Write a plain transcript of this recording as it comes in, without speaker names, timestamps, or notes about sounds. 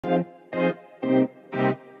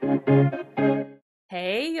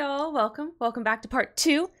Hey y'all, welcome back to part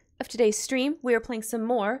 2 of today's stream. We are playing some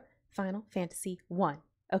more Final Fantasy 1.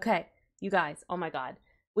 Okay, you guys, oh my god.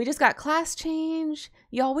 We just got class change.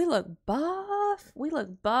 Y'all, we look buff. We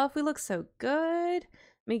look so good.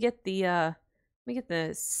 Let me get the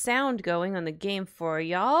sound going on the game for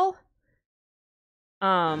y'all.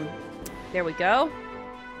 There we go.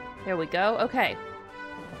 Okay.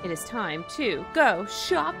 It is time to go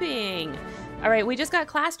shopping. All right, we just got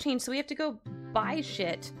class change, so we have to go buy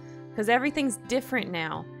shit because everything's different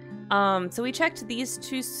now. So we checked these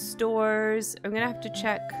 2 stores. I'm gonna have to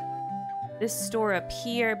check this store up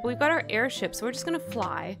here, but we've got our airship, so we're just gonna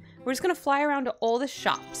fly. We're just gonna fly around to all the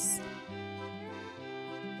shops.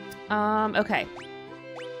 Okay.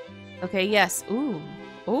 Okay, yes. Ooh,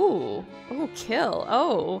 kill.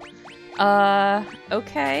 Oh.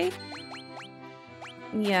 Okay.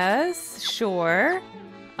 Yes, sure.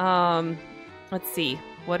 Let's see.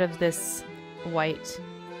 What of this white?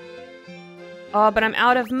 Oh, but I'm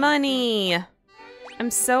out of money.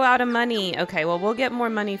 I'm so out of money. Okay, well, we'll get more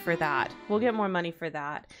money for that.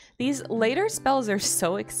 These later spells are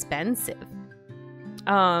so expensive.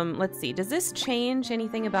 Let's see. Does this change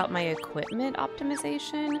anything about my equipment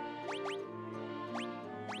optimization?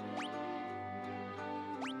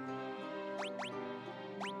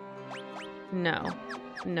 No,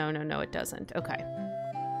 it doesn't. Okay.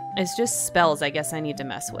 It's just spells I guess I need to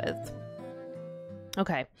mess with.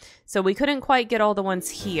 Okay, so we couldn't quite get all the ones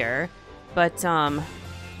here, but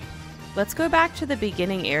let's go back to the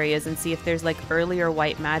beginning areas and see if there's like earlier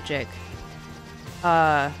white magic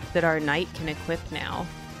that our knight can equip now.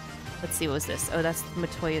 Let's see, what was this? Oh, that's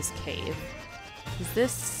Matoya's cave. Is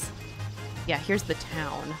this... Yeah, here's the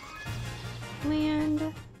town.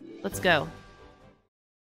 Land. Let's go.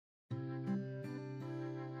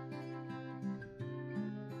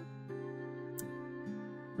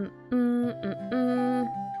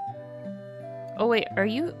 Oh wait, are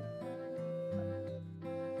you...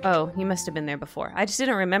 Oh, you must have been there before. I just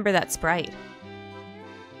didn't remember that sprite.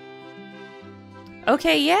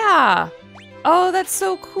 Okay, yeah! Oh, that's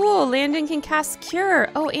so cool! Landon can cast Cure!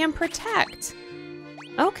 Oh, and Protect!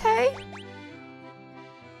 Okay!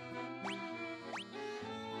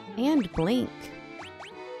 And Blink.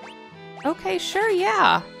 Okay, sure,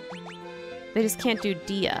 yeah! They just can't do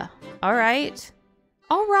Dia. Alright.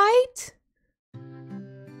 Alright!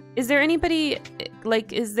 Is there anybody,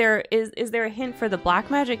 like, is there a hint for the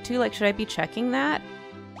black magic too? Like, should I be checking that?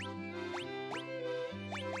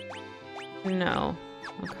 No.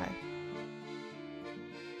 Okay.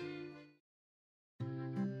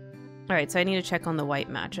 Alright, so I need to check on the white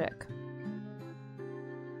magic.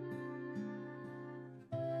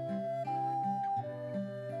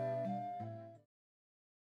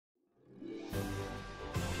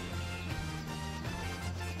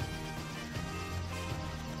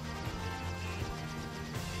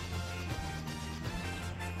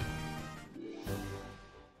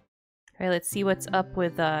 All right, let's see what's up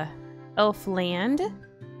with Elf Land.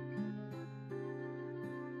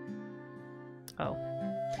 Oh,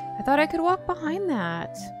 I thought I could walk behind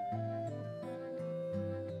that.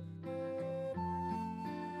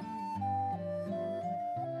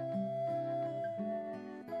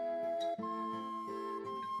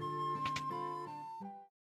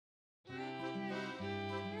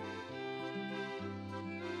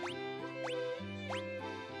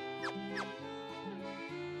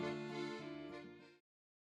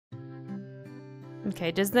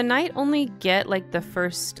 Okay, does the knight only get, like, the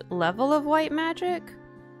first level of white magic?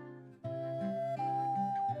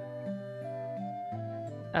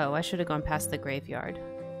 Oh, I should have gone past the graveyard.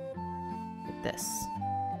 Like this.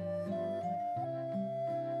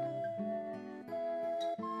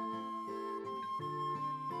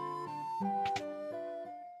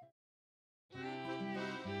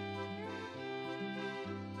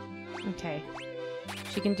 Okay.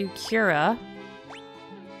 She can do Cura.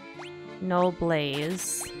 No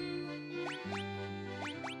Blaze.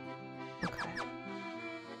 Okay.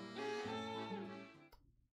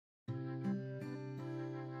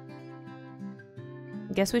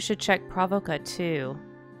 I guess we should check Pravoka too.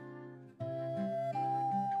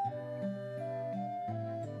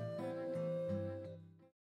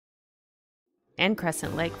 And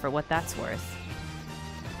Crescent Lake for what that's worth.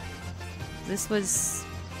 This was...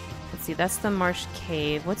 Let's see, that's the Marsh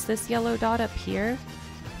Cave. What's this yellow dot up here?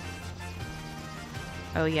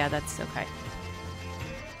 Oh yeah, that's okay.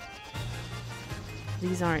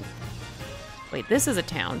 These aren't... Wait, this is a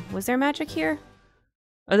town. Was there magic here?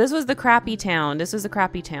 Oh, this was the crappy town. This was the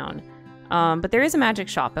crappy town. But there is a magic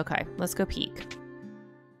shop. Okay, let's go peek.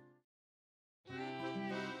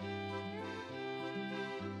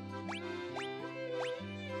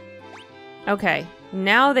 Okay,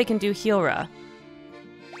 now they can do Healra.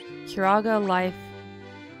 Curaga, Life,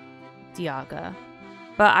 Dialga.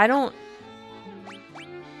 But I don't...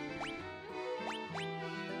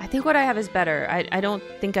 I think what I have is better. I don't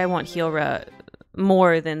think I want Healra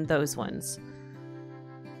more than those ones.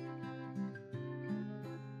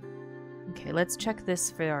 Okay, let's check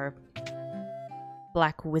this for our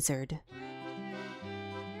Black Wizard.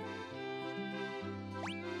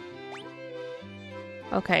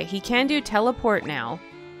 Okay, he can do teleport now.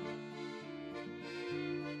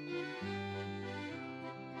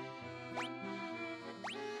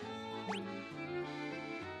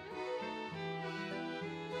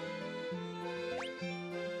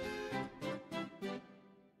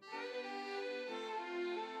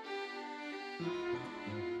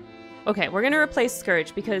 Okay, we're gonna replace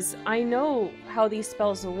Scourge because I know how these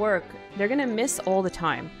spells work. They're gonna miss all the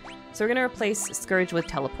time. So we're gonna replace Scourge with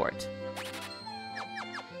Teleport.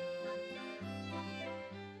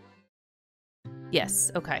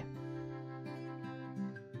 Yes, okay.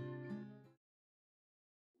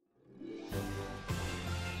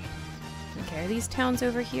 Okay, are these towns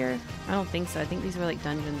over here? I don't think so. I think these were like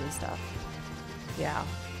dungeons and stuff. Yeah.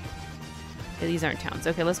 Okay, these aren't towns.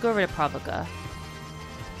 Okay, let's go over to Pravoka.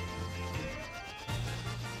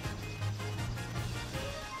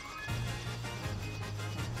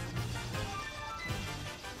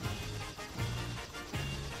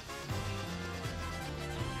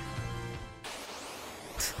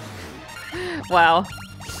 Wow.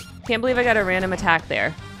 Can't believe I got a random attack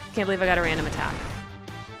there. Can't believe I got a random attack.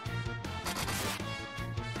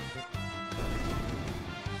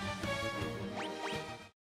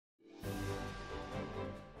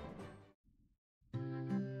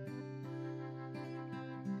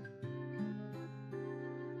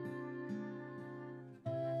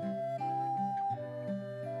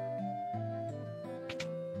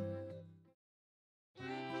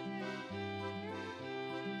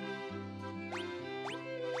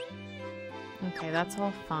 Okay, that's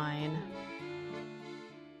all fine.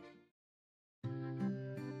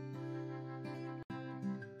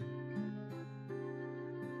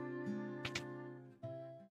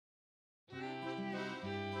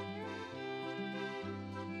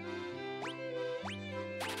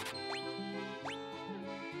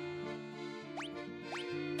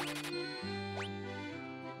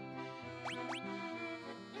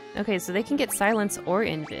 Okay, so they can get Silence or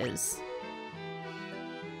Invis.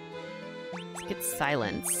 Get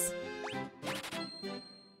Silence.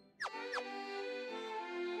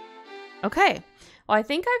 Okay. Well, I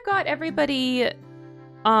think I've got everybody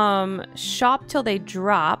shop till they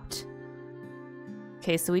dropped.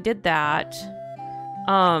 Okay, so we did that.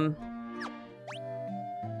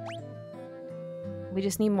 We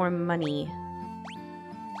just need more money.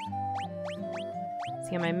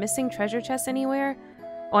 See, am I missing treasure chests anywhere?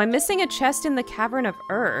 Oh, I'm missing a chest in the Cavern of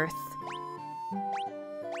Earth.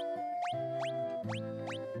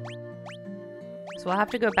 So we'll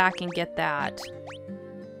have to go back and get that.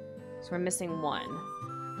 So we're missing one.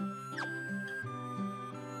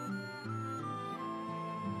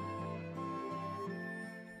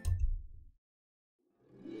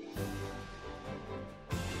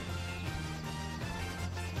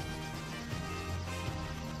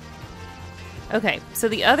 Okay, so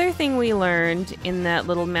the other thing we learned in that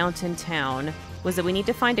little mountain town was that we need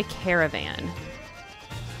to find a caravan.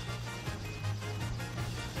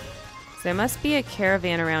 So there must be a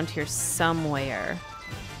caravan around here somewhere.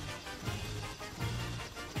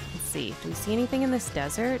 Let's see. Do we see anything in this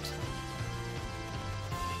desert?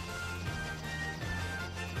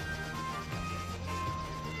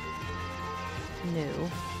 No.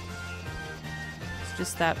 It's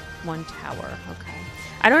just that one tower. Okay.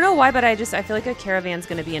 I don't know why, but I feel like a caravan's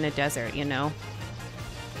gonna be in a desert, you know?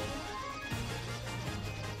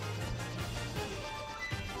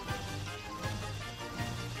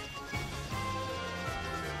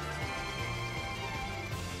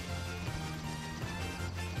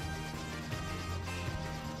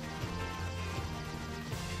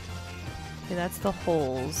 Okay, that's the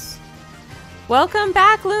holes. Welcome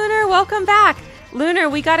back, Lunar! Welcome back! Lunar,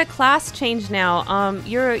 we got a class change now.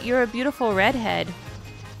 You're a beautiful redhead.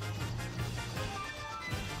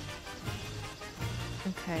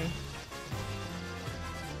 Okay.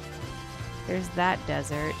 There's that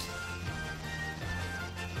desert.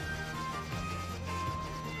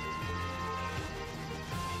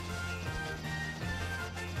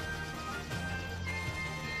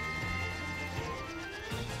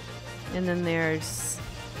 And then there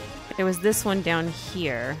was this one down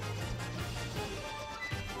here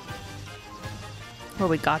where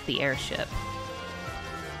we got the airship.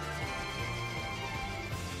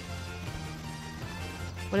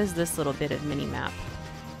 What is this little bit of mini-map?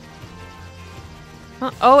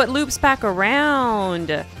 Huh? Oh, it loops back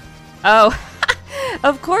around. Oh,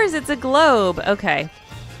 of course, it's a globe. Okay.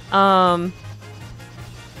 Can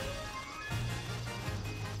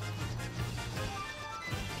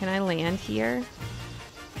I land here?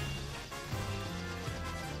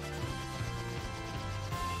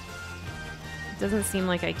 It doesn't seem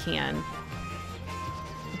like I can.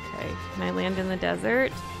 Okay, can I land in the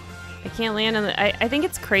desert? I can't land in the... I think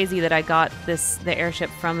it's crazy that I got the airship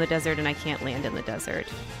from the desert and I can't land in the desert.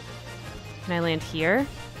 Can I land here?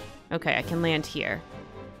 Okay, I can land here.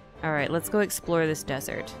 All right, let's go explore this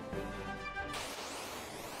desert.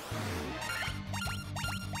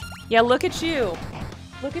 Yeah, look at you.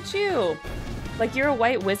 Look at you. Like you're a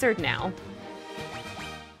white wizard now.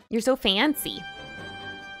 You're so fancy.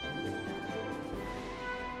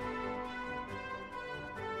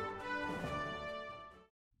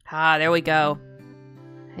 Ah, there we go.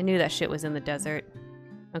 I knew that shit was in the desert.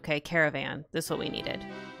 Okay, caravan. This is what we needed.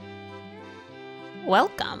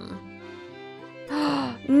 Welcome.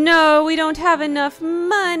 No, we don't have enough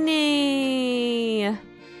money.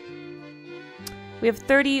 We have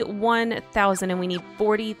 31,000 and we need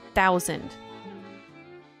 40,000.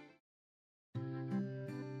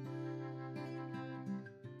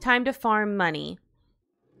 Time to farm money.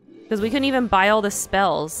 Because we couldn't even buy all the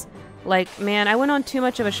spells. Like, man, I went on too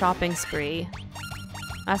much of a shopping spree.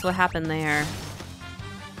 That's what happened there.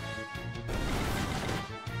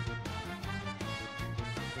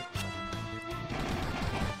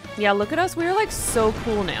 Yeah, look at us. We're like so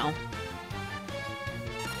cool now.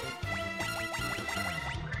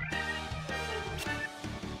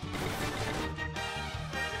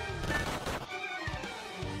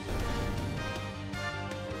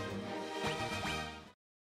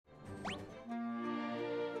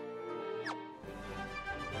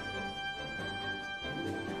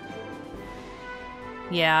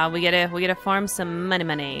 Yeah, we gotta farm some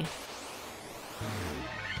money.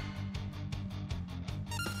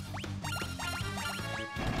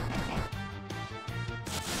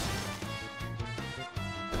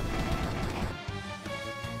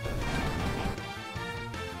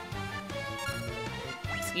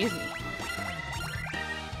 Excuse me.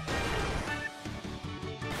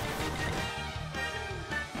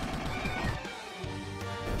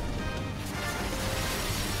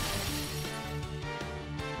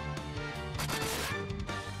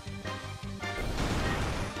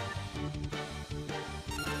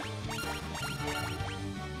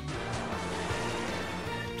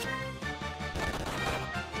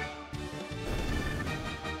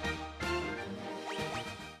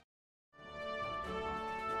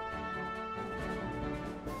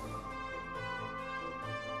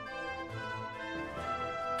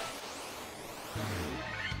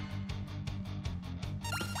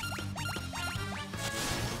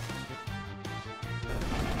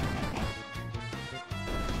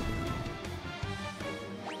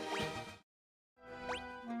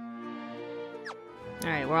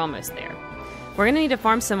 Alright, we're almost there. We're gonna need to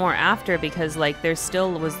farm some more after because, like, there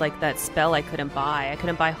still was, like, that spell I couldn't buy. I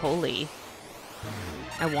couldn't buy Holy.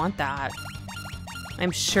 I want that. I'm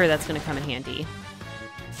sure that's gonna come in handy.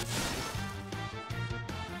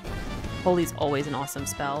 Holy's always an awesome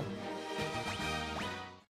spell.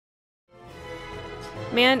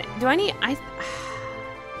 Man, do I need...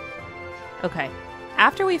 Okay.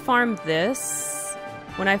 After we farm this...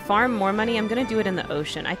 When I farm more money, I'm going to do it in the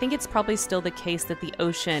ocean. I think it's probably still the case that the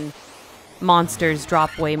ocean monsters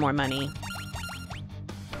drop way more money.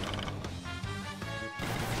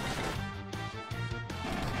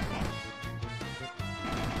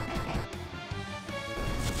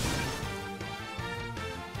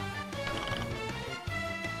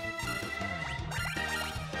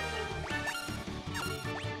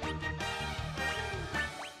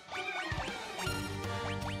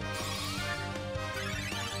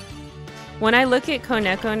 When I look at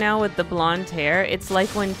Koneko now with the blonde hair, it's like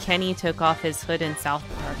when Kenny took off his hood in South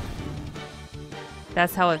Park.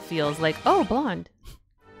 That's how it feels. Like, oh, blonde.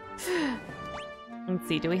 Let's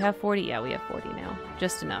see, do we have 40? Yeah, we have 40 now.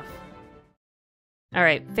 Just enough. All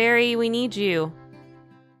right, Fairy, we need you.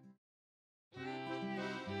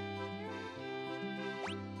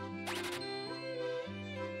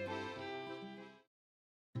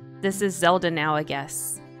 This is Zelda now, I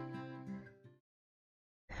guess.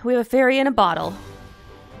 We have a fairy in a bottle.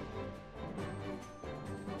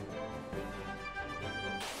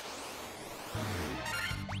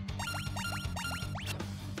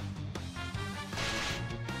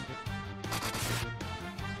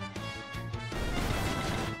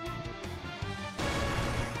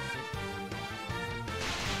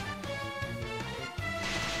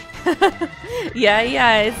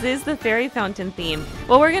 Yeah, it is the fairy fountain theme.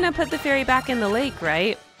 Well, we're gonna put the fairy back in the lake,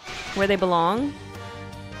 right? Where they belong?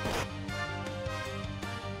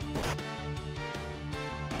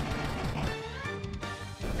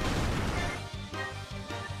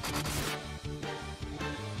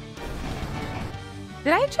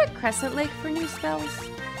 Did I check Crescent Lake for new spells?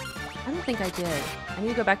 I don't think I did. I need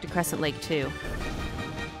to go back to Crescent Lake too.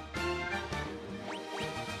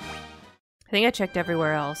 I think I checked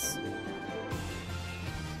everywhere else.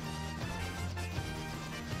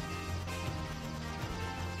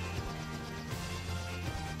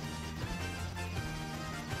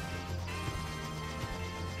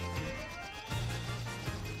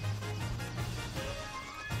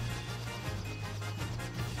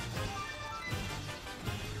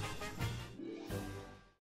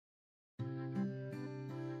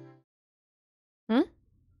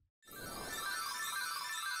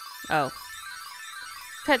 Oh.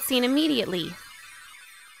 Cutscene immediately.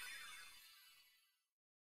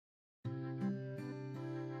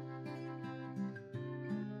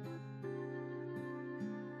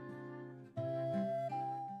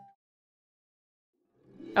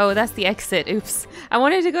 Oh, that's the exit. Oops. I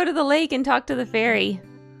wanted to go to the lake and talk to the fairy.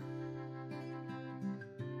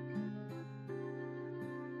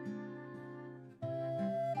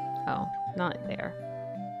 Oh, not there.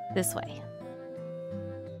 This way.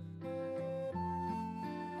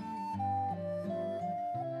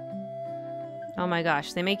 Oh my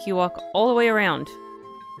gosh, they make you walk all the way around.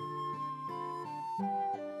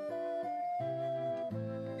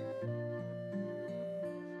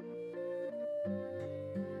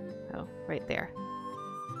 Oh, right there.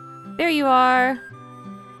 There you are!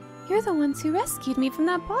 You're the ones who rescued me from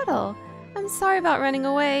that bottle. I'm sorry about running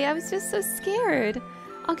away. I was just so scared.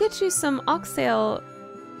 I'll get you some oxale...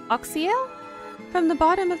 Oxyale? From the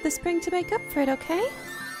bottom of the spring to make up for it, okay?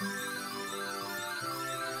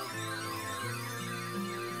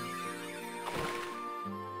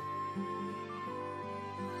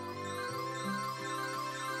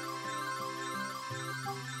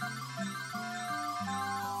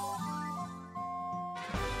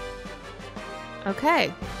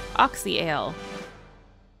 Okay, Oxyale.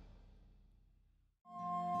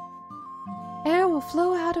 Air will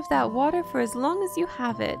flow out of that water for as long as you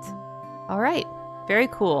have it. Alright, very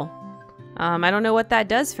cool. I don't know what that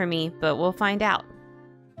does for me, but we'll find out.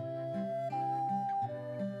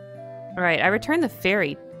 Alright, I returned the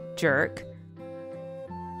fairy, jerk.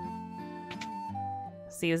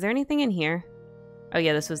 Let's see, is there anything in here? Oh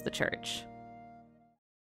yeah, this was the church.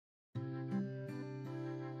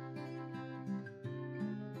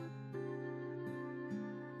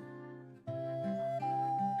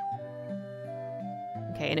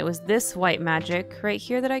 Okay, and it was this white magic right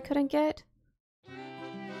here that I couldn't get?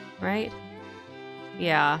 Right?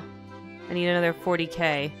 Yeah. I need another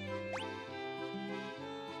 40k.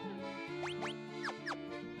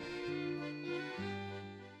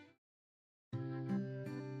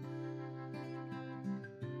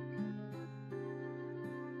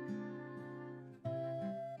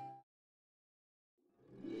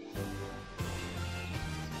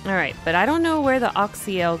 Alright, but I don't know where the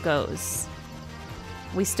Oxyale goes.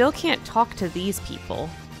 We still can't talk to these people.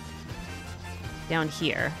 Down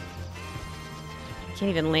here. I can't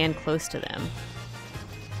even land close to them.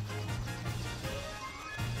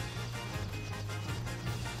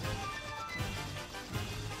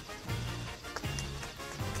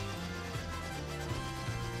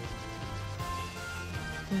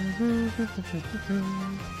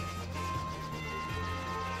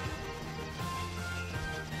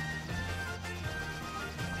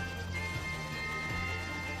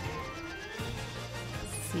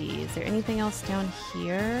 See, is there anything else down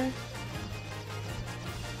here?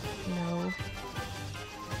 No.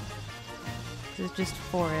 This is just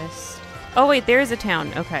forest. Oh wait, there is a town.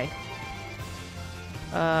 Okay.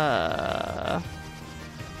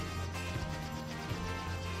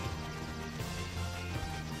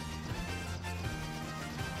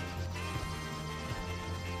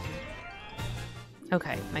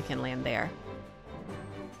 Okay, I can land there.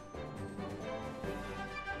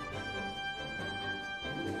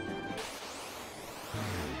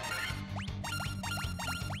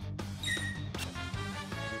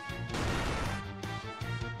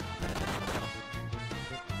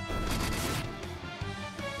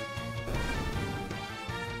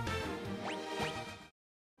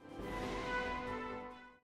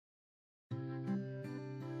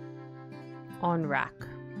 On rack.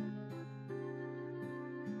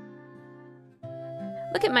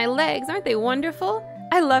 Look at my legs, aren't they wonderful?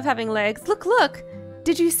 I love having legs. Look, look!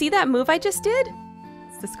 Did you see that move I just did?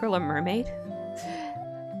 Is this girl a mermaid?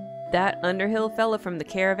 That Underhill fella from the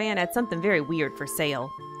caravan had something very weird for sale.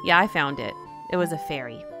 Yeah, I found it. It was a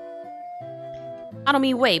fairy. Out of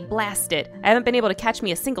me way, blast it. I haven't been able to catch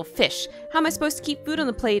me a single fish. How am I supposed to keep food on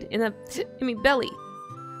the plate in me belly?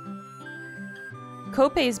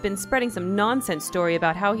 Kopei's been spreading some nonsense story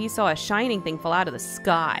about how he saw a shining thing fall out of the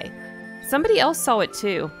sky. Somebody else saw it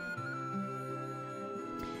too.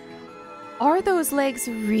 Are those legs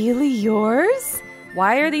really yours?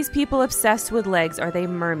 Why are these people obsessed with legs? Are they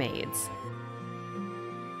mermaids?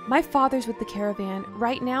 My father's with the caravan.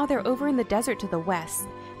 Right now they're over in the desert to the west.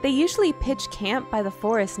 They usually pitch camp by the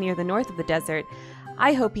forest near the north of the desert.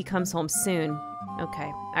 I hope he comes home soon.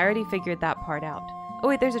 Okay, I already figured that part out. Oh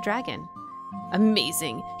wait, there's a dragon.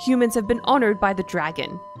 Amazing. Humans have been honored by the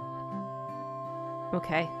dragon.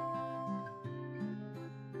 Okay.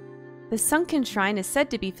 The sunken shrine is said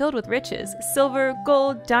to be filled with riches. Silver,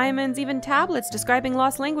 gold, diamonds, even tablets describing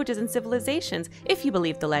lost languages and civilizations, if you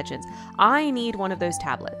believe the legends. I need one of those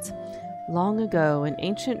tablets. Long ago, an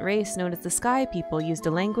ancient race known as the Sky People used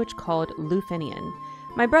a language called Lufenian.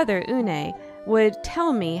 My brother, Une, would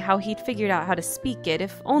tell me how he'd figured out how to speak it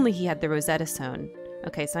if only he had the Rosetta Stone.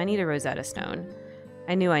 Okay, so I need a Rosetta Stone.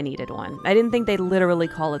 I knew I needed one. I didn't think they'd literally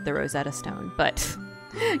call it the Rosetta Stone, but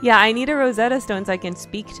yeah, I need a Rosetta Stone so I can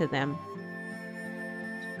speak to them.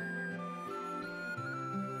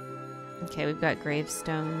 Okay, we've got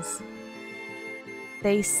gravestones.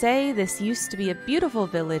 They say this used to be a beautiful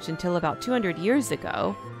village until about 200 years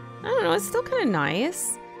ago. I don't know, it's still kind of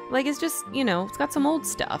nice. Like, it's just, you know, it's got some old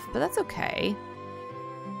stuff, but that's okay.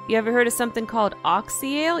 You ever heard of something called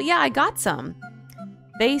oxyale? Yeah, I got some.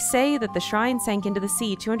 They say that the shrine sank into the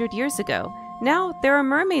sea 200 years ago. Now there are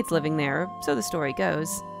mermaids living there, so the story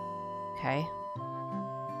goes. Okay.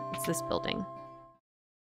 What's this building?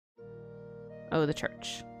 Oh, the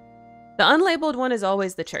church. The unlabeled one is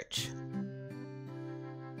always the church.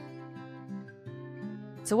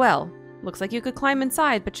 So well, looks like you could climb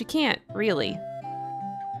inside, but you can't, really.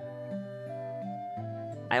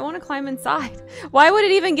 I want to climb inside. Why would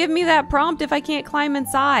it even give me that prompt if I can't climb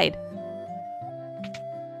inside?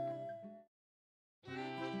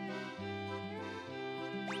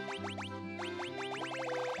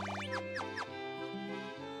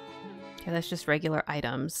 Okay, that's just regular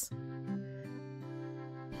items.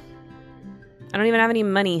 I don't even have any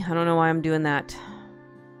money. I don't know why I'm doing that.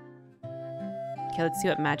 Okay, let's see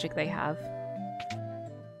what magic they have.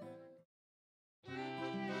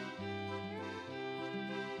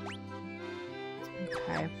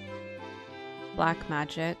 Okay. Black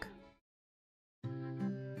magic.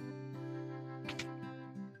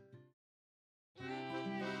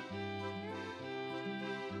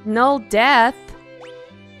 Null death?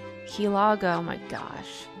 Kilaga, oh my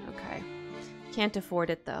gosh. Okay. Can't afford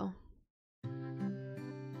it though.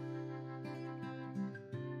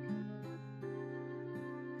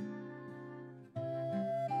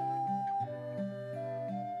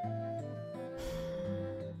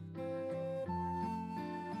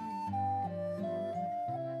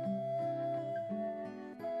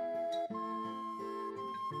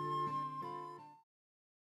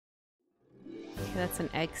 Okay, that's an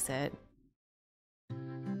exit.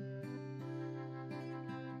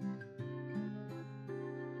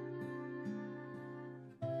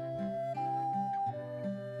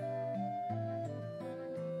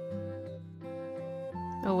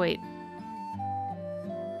 Oh, wait.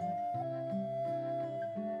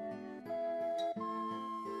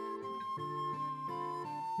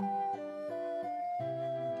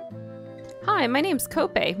 Hi, my name's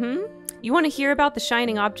Kopei, You want to hear about the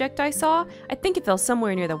shining object I saw? I think it fell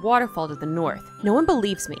somewhere near the waterfall to the north. No one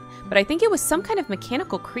believes me, but I think it was some kind of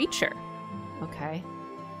mechanical creature. Okay.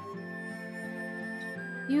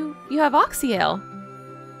 You have oxyale.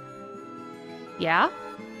 Yeah?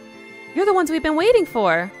 You're the ones we've been waiting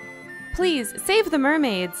for. Please, save the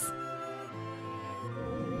mermaids.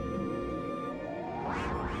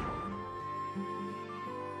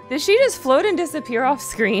 Did she just float and disappear off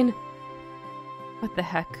screen? What the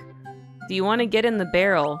heck? Do you want to get in the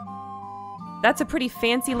barrel? That's a pretty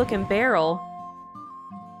fancy looking barrel.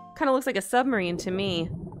 Kind of looks like a submarine to me.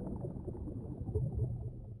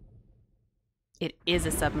 It is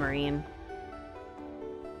a submarine.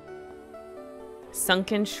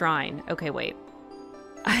 Sunken shrine. Okay, wait.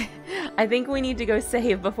 I think we need to go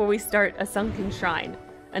save before we start a sunken shrine.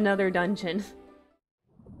 Another dungeon.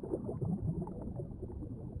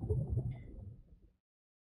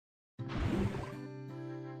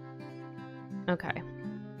 Okay.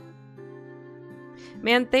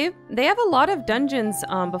 Man, they have a lot of dungeons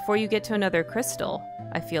before you get to another crystal,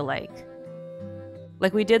 I feel like.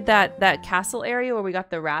 Like we did that castle area where we got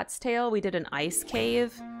the rat's tail. We did an ice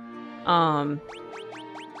cave.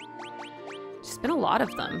 Just been a lot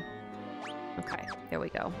of them. Okay, there we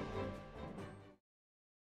go.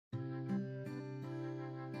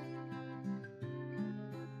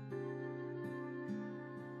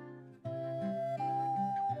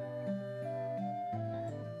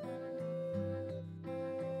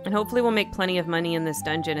 And hopefully we'll make plenty of money in this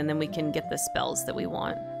dungeon and then we can get the spells that we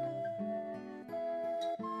want.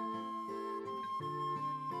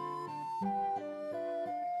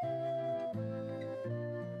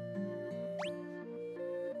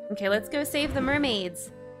 Okay, let's go save the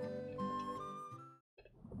mermaids.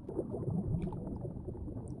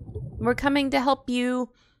 We're coming to help you,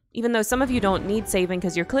 even though some of you don't need saving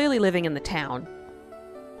because you're clearly living in the town.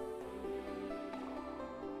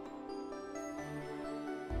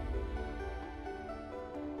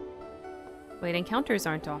 Wait, encounters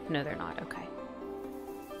aren't off. No, they're not. Okay.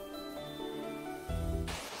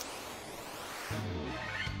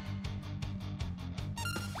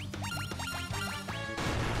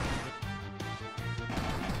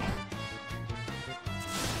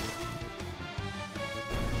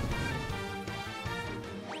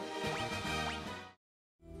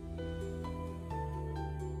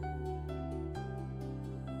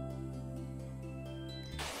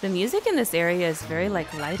 The music in this area is very,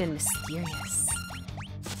 like, light and mysterious.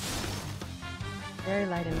 Very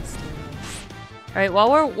light and mysterious. All right, while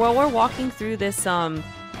we're walking through this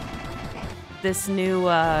this new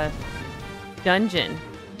dungeon,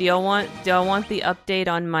 do I want the update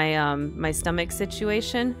on my my stomach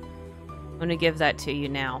situation? I'm gonna give that to you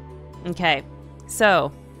now. Okay,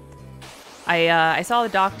 so I saw the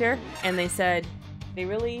doctor and they said they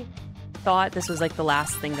really thought this was like the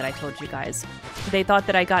last thing that I told you guys. They thought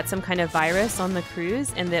that I got some kind of virus on the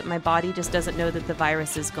cruise and that my body just doesn't know that the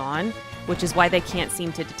virus is gone, which is why they can't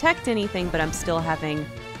seem to detect anything, but I'm still having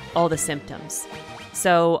all the symptoms.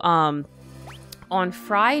 So on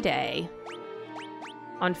Friday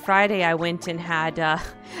I went and had a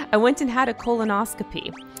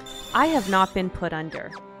colonoscopy. I have not been put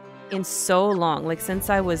under in so long, like since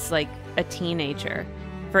I was like a teenager,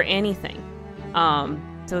 for anything.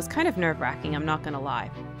 So it was kind of nerve-wracking, I'm not gonna lie.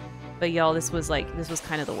 But y'all, this was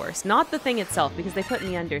kind of the worst. Not the thing itself, because they put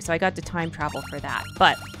me under, so I got to time travel for that.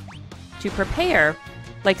 But to prepare,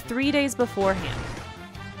 like 3 days beforehand,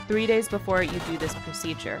 3 days before you do this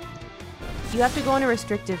procedure, you have to go on a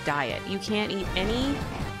restrictive diet. You can't eat any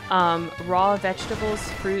raw vegetables,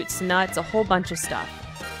 fruits, nuts, a whole bunch of stuff.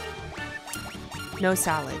 No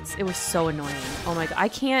salads. It was so annoying. Oh my god, I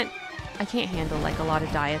can't handle like a lot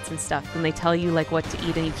of diets and stuff when they tell you like what to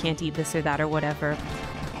eat and you can't eat this or that or whatever.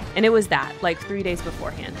 And it was that, like 3 days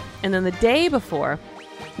beforehand. And then the day before,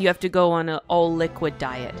 you have to go on an all liquid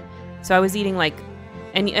diet. So I was eating like,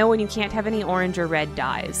 and you know when you can't have any orange or red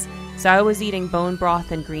dyes. So I was eating bone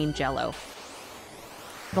broth and green jello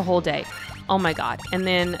the whole day. Oh my god. And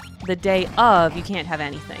then the day of, you can't have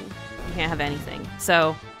anything. You can't have anything.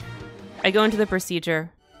 So I go into the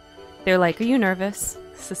procedure. They're like, "Are you nervous?"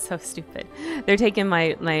 This is so stupid. They're taking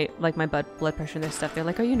my blood pressure and their stuff. They're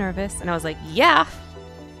like, "Are you nervous?" And I was like, "Yeah."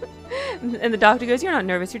 And the doctor goes, "You're not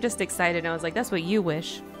nervous, you're just excited." And I was like, "That's what you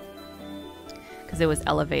wish." Because it was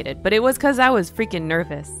elevated. But it was because I was freaking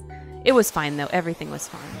nervous. It was fine though. Everything was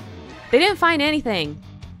fine. They didn't find anything.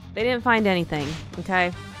 They didn't find anything.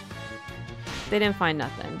 Okay? They didn't find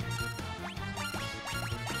nothing.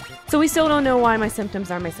 So we still don't know why my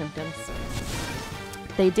symptoms are my symptoms.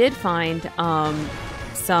 They did find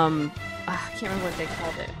some, I can't remember what they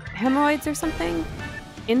called it, hemorrhoids or something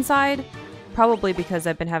inside. Probably because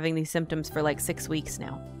I've been having these symptoms for like 6 weeks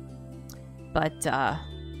now. But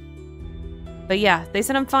yeah, they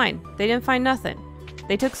said I'm fine. They didn't find nothing.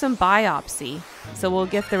 They took some biopsy, so we'll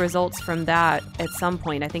get the results from that at some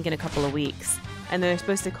point, I think in a couple of weeks. And they're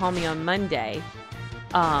supposed to call me on Monday,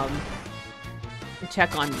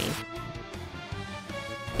 check on me.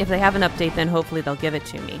 If they have an update, then hopefully they'll give it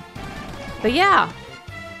to me. But yeah,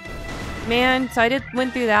 man, so I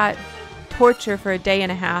went through that torture for a day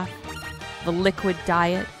and a half. The liquid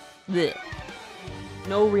diet. Blech.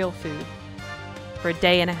 No real food. For a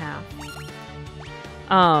day and a half.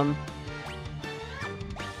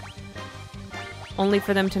 Only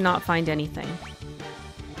for them to not find anything.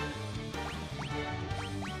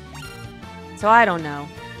 So I don't know.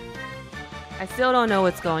 I still don't know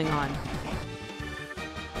what's going on.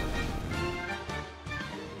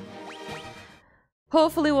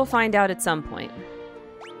 Hopefully we'll find out at some point.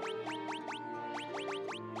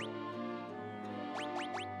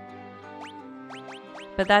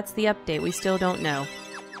 But that's the update. We still don't know.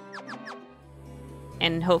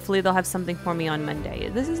 And hopefully they'll have something for me on Monday.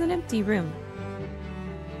 This is an empty room.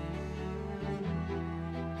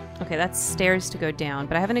 Okay, that's stairs to go down,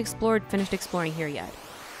 but I haven't finished exploring here yet.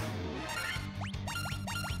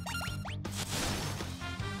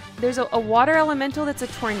 There's a water elemental that's a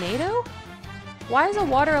tornado? Why is a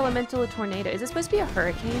water elemental a tornado? Is it supposed to be a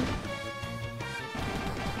hurricane?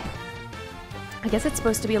 I guess it's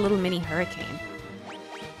supposed to be a little mini hurricane.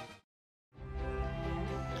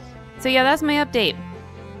 So yeah, that's my update.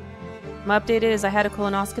 My update is I had a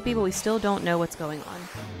colonoscopy, but we still don't know what's going on.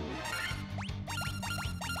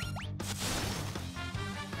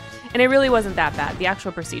 And it really wasn't that bad. The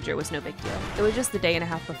actual procedure was no big deal. It was just the day and a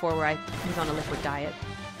half before where I was on a liquid diet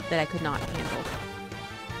that I could not handle.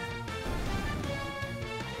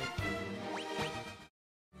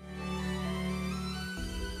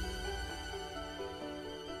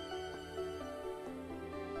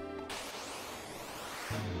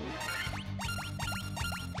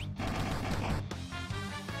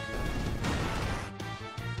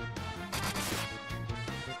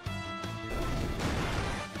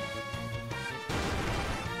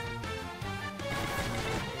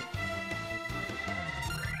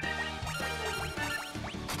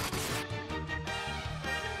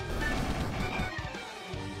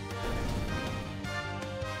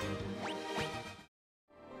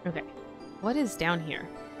 Okay, what is down here?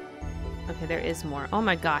 Okay, there is more. Oh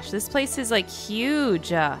my gosh, this place is like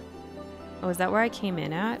huge. Oh, is that where I came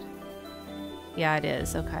in at? Yeah, it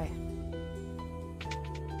is. Okay.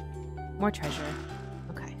 More treasure.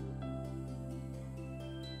 Okay.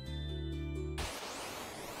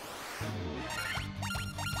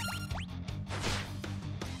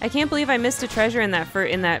 I can't believe I missed a treasure in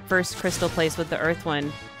that first crystal place with the earth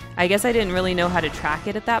one. I guess I didn't really know how to track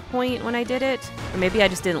it at that point when I did it. Or maybe I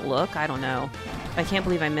just didn't look. I don't know. I can't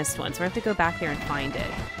believe I missed one, so I have to go back there and find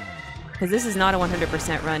it. Because this is not a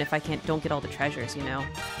 100% run if I don't get all the treasures, you know?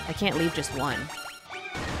 I can't leave just one.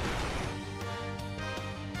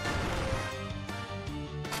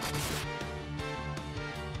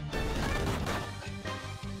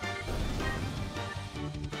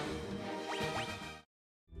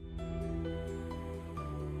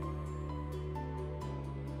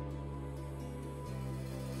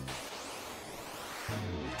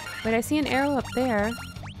 Wait, I see an arrow up there.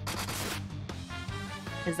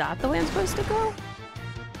 Is that the way I'm supposed to go?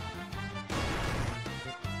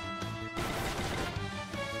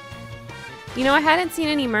 You know, I hadn't seen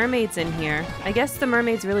any mermaids in here. I guess the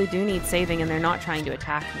mermaids really do need saving and they're not trying to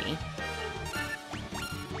attack me.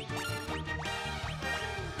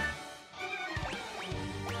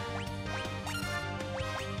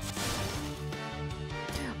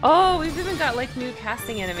 Oh, we've even got like new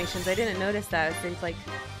casting animations. I didn't notice that. It's like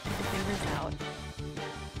put the fingers out.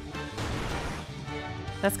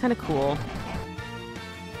 That's kind of cool.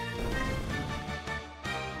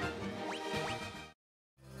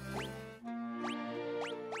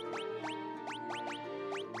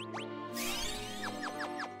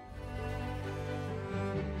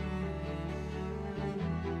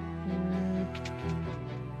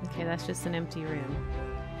 Okay, that's just an empty room.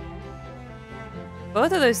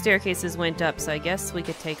 Both of those staircases went up, so I guess we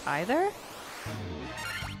could take either?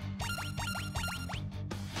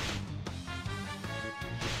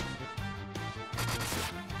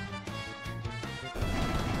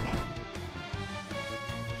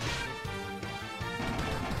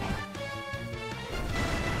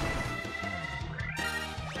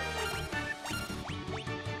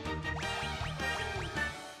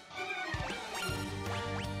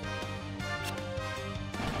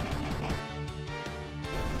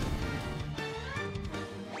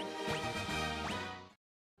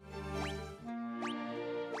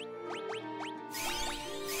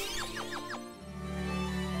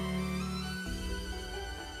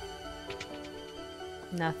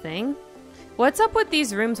 Nothing. What's up with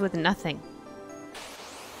these rooms with nothing?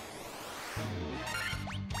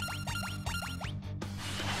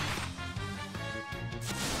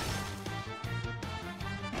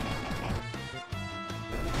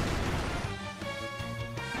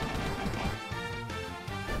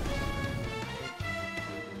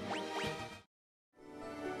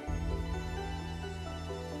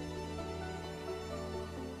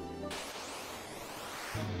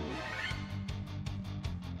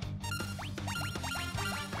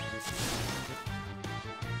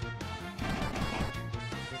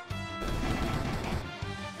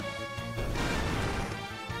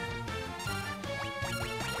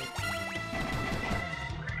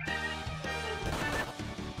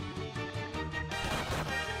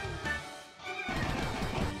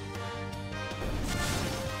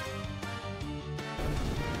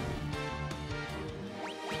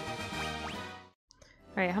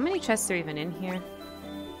 Alright, how many chests are even in here?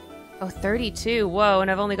 Oh, 32. Whoa, and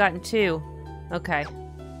I've only gotten 2. Okay.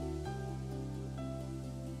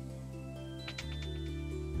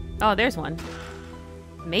 Oh, there's one.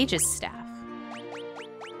 Mage's Staff.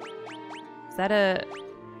 Is that a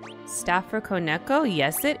staff for Koneko?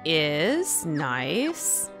 Yes, it is.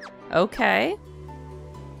 Nice. Okay.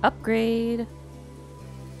 Upgrade.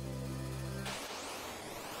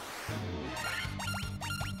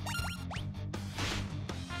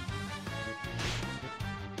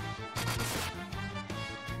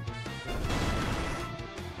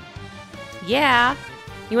 Yeah.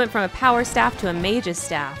 You went from a power staff to a mage's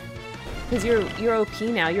staff. Because you're OP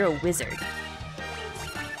now, you're a wizard.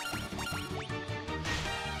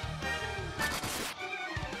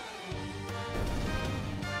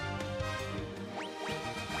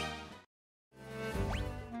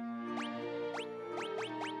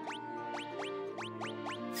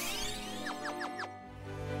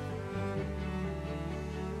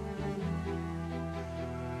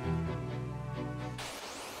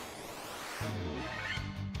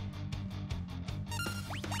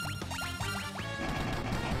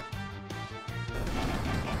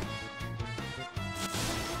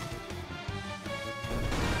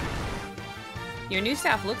 Your new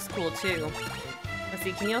staff looks cool too. Let's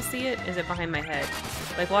see, can y'all see it? Is it behind my head?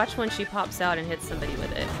 Like, watch when she pops out and hits somebody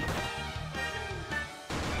with it.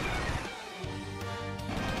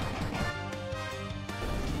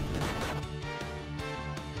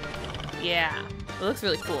 Yeah, it looks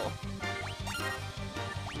really cool.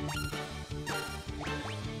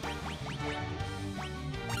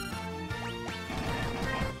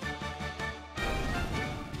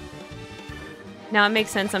 Now it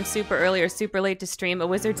makes sense I'm super early or super late to stream. A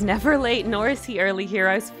wizard's never late, nor is he early.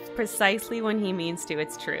 Heroes precisely when he means to.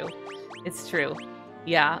 It's true. It's true.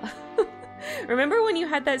 Yeah. Remember when you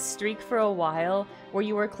had that streak for a while where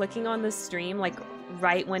you were clicking on the stream like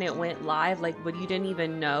right when it went live, like when you didn't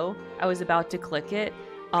even know I was about to click it,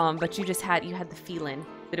 but you had the feeling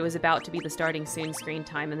that it was about to be the starting soon screen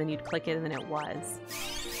time, and then you'd click it and then it was.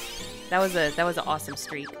 That was an awesome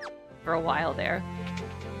streak for a while there.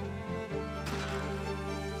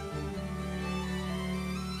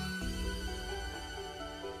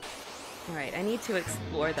 Alright, I need to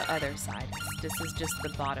explore the other side. This is just the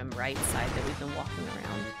bottom right side that we've been walking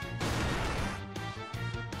around.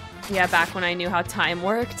 Yeah, back when I knew how time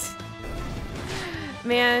worked.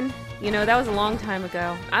 Man, you know, that was a long time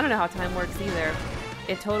ago. I don't know how time works either.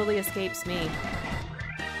 It totally escapes me.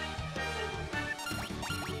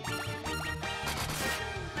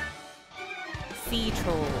 Sea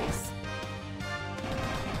trolls.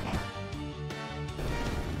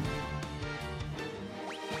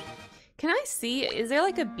 Can I see? Is there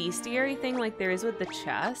like a bestiary thing like there is with the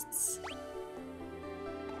chests?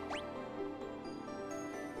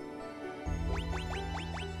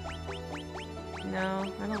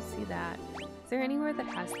 No, I don't see that. Is there anywhere that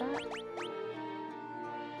has that?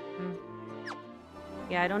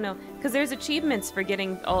 Yeah, I don't know. Because there's achievements for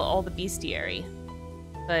getting all the bestiary.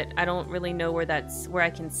 But I don't really know where where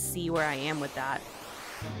I can see where I am with that.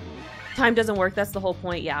 Time doesn't work, that's the whole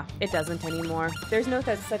point. Yeah, it doesn't anymore. There's no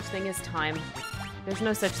such thing as time. There's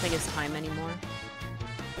no such thing as time anymore.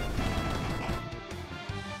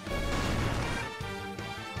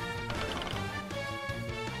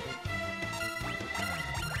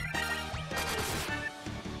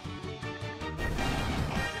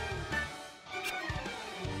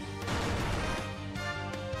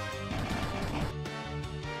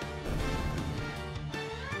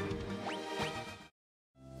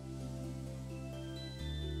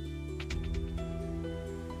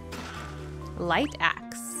 Light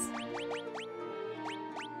axe.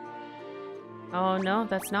 Oh no,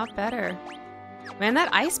 that's not better. Man,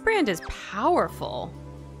 that ice brand is powerful.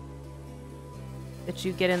 That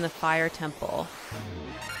you get in the fire temple.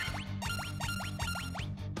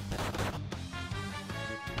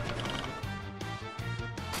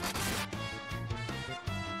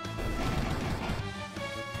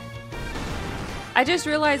 I just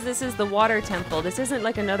realized this is the water temple. This isn't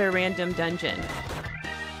like another random dungeon.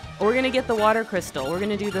 We're gonna get the water crystal. We're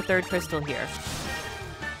gonna do the third crystal here.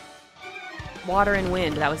 Water and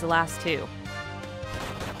wind, that was the last two.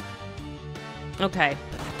 Okay.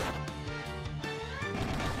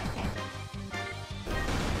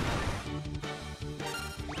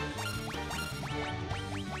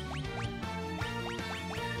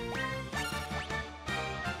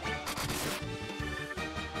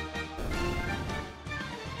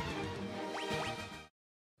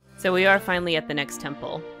 So we are finally at the next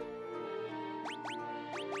temple.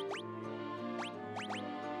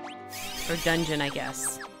 Or dungeon, I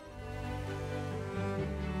guess.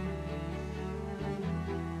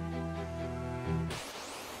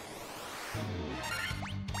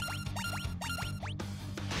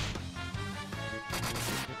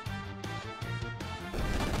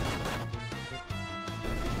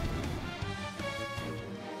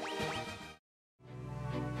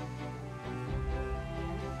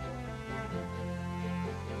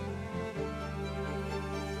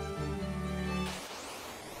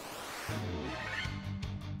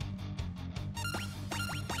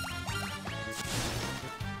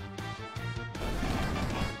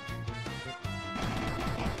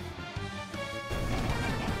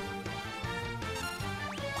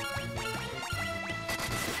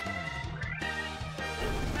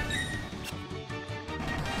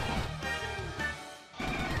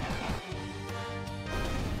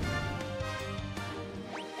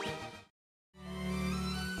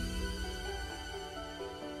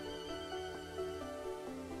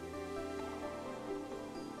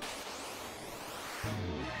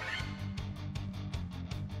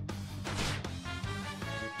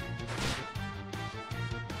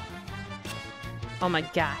 Oh my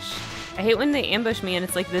gosh. I hate when they ambush me and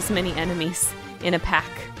it's like this many enemies in a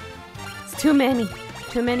pack. It's too many.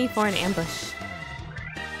 Too many for an ambush.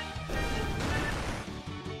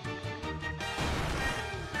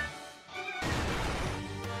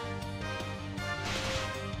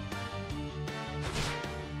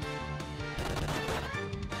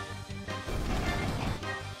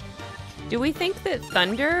 Do we think that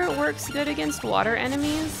thunder works good against water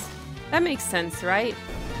enemies? That makes sense, right?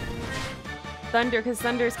 Thunder, because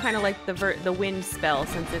thunder is kind of like the wind spell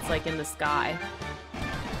since it's like in the sky.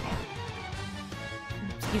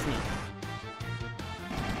 Excuse me.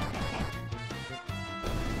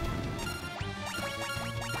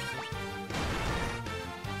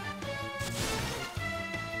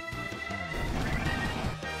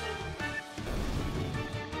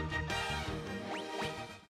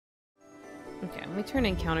 Okay, let me turn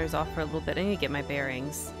encounters off for a little bit. I need to get my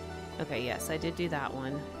bearings. Okay, yes, I did do that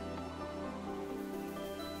one.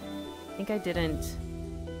 I think I didn't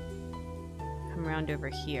come around over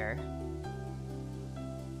here.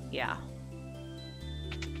 Yeah.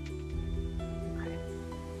 Okay.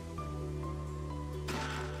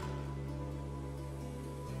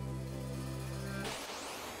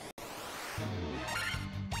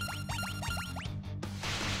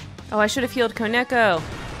 Oh, I should have healed Koneko.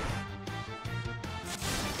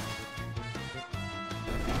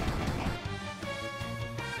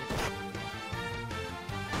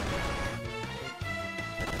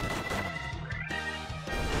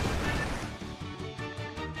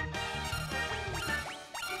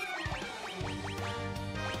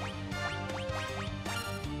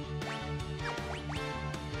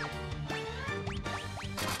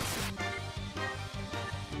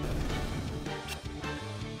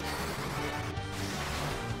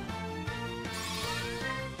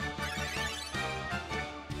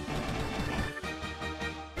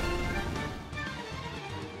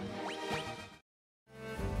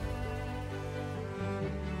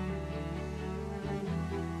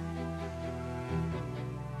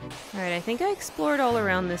 Alright, I think I explored all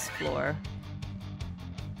around this floor.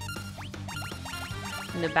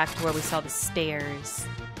 And then back to where we saw the stairs.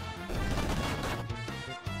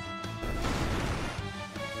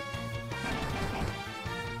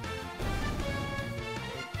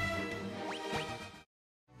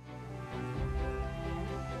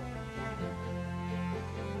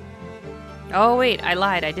 Oh wait, I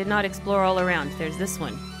lied. I did not explore all around. There's this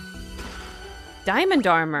one. Diamond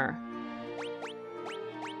armor.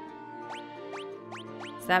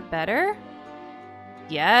 Is that better?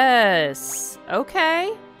 Yes.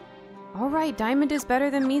 Okay. All right, diamond is better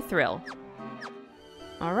than mithril.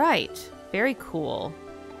 All right. Very cool.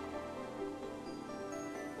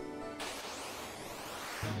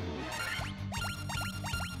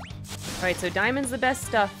 All right, so diamond's the best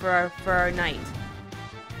stuff for our knight.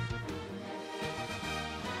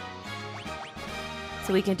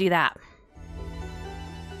 So we can do that.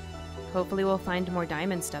 Hopefully we'll find more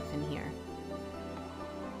diamond stuff in here.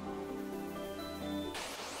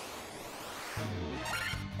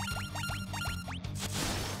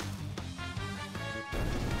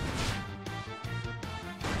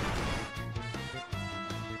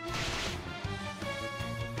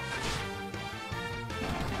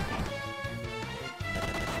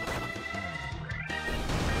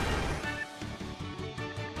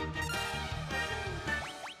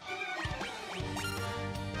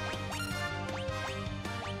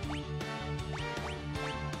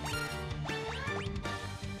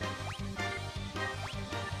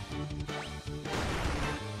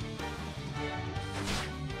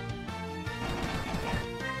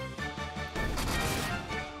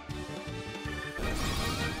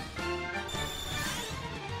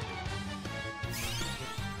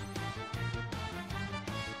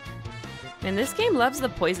 And this game loves the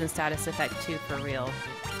poison status effect too, for real.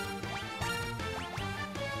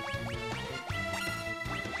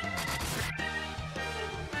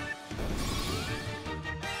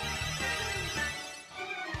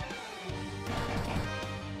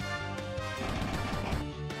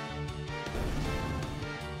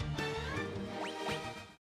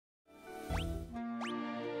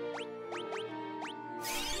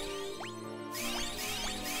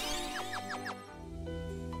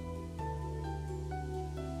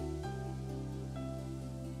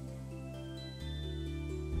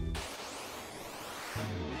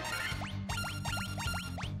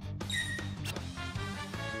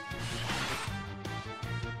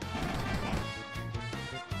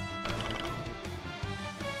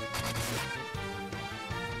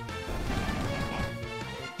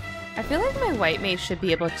 I feel like my white mage should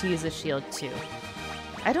be able to use a shield too.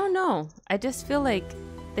 I don't know. I just feel like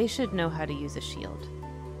they should know how to use a shield.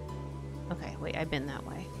 Okay, wait, I've been that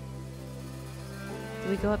way. Do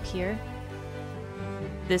we go up here?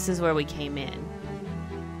 This is where we came in.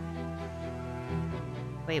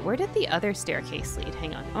 Wait, where did the other staircase lead?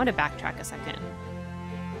 Hang on, I want to backtrack a second.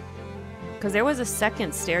 Because there was a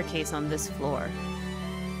second staircase on this floor.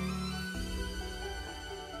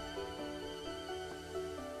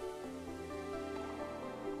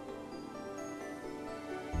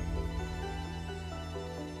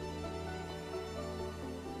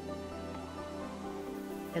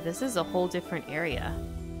 Yeah, this is a whole different area.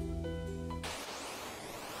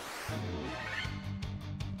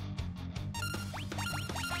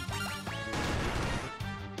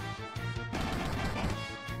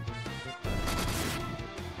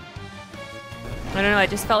 I don't know, I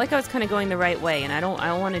just felt like I was kind of going the right way, and I don't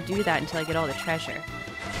want to do that until I get all the treasure.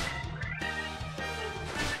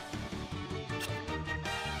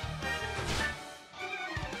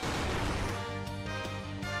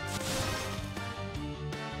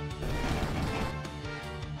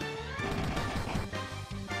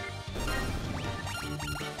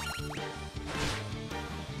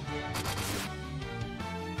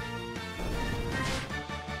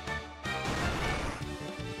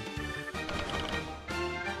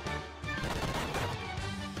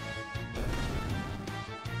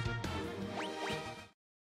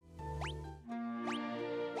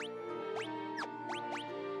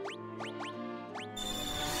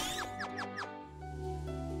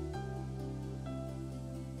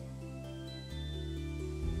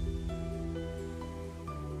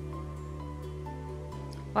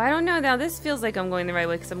 Well, I don't know. Now this feels like I'm going the right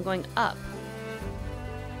way because I'm going up.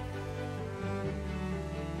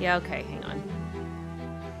 Yeah, okay, hang on.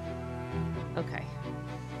 Okay.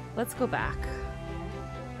 Let's go back.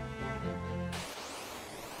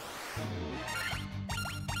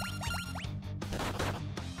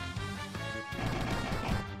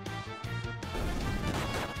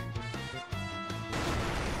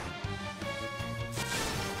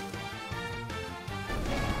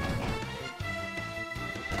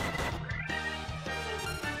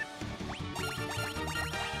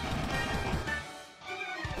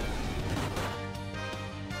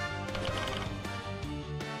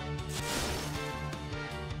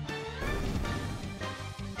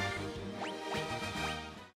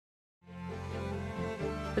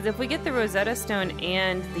 Because if we get the Rosetta Stone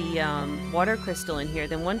and the water crystal in here,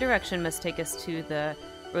 then one direction must take us to the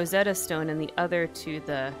Rosetta Stone and the other to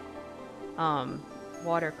the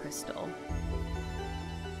water crystal.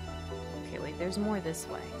 Okay, wait, there's more this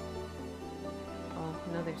way. Oh,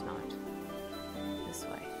 no there's not. This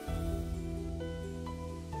way.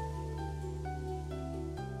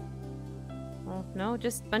 Oh, no,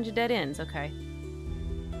 just a bunch of dead ends, okay.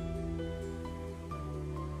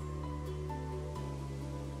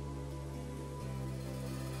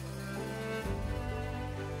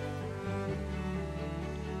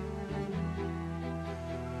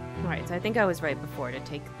 Alright, so I think I was right before to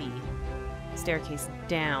take the staircase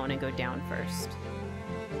down and go down first.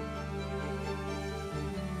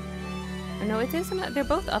 Or no, it isn't. They're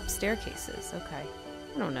both up staircases. Okay.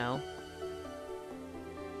 I don't know.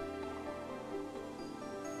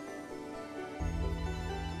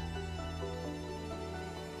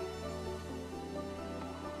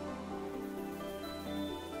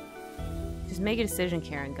 Just make a decision,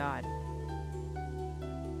 Karen. God.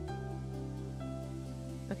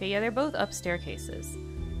 Okay, yeah, they're both up staircases.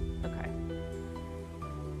 Okay.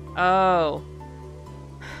 Oh.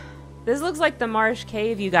 This looks like the Marsh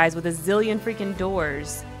Cave, you guys, with a zillion freaking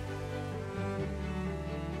doors.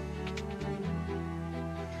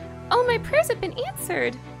 Oh, my prayers have been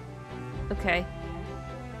answered. Okay.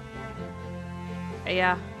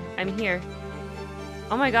 Yeah, I'm here.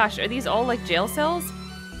 Oh my gosh, are these all like jail cells?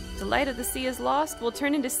 The light of the sea is lost, will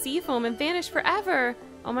turn into sea foam and vanish forever.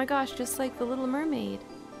 Oh my gosh, just like the Little Mermaid.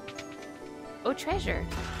 Oh, treasure.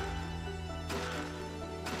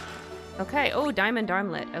 Okay, oh, diamond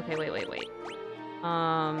armlet. Okay, wait.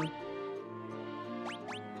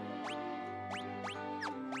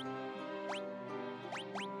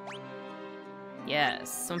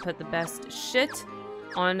 Yes, someone put the best shit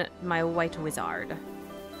on my white wizard.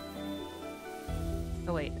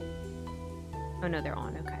 Oh, wait. Oh, no, they're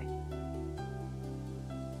on. Okay.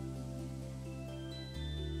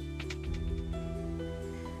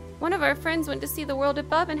 One of our friends went to see the world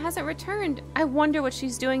above and hasn't returned. I wonder what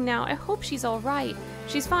she's doing now. I hope she's all right.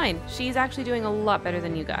 She's fine. She's actually doing a lot better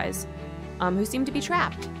than you guys, who seem to be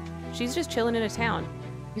trapped. She's just chilling in a town.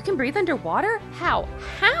 You can breathe underwater? How?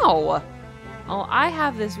 How? Oh, I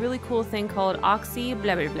have this really cool thing called Oxy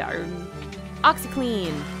blah blah blah.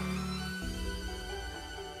 OxyClean.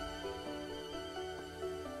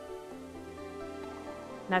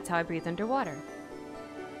 That's how I breathe underwater.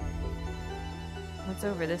 What's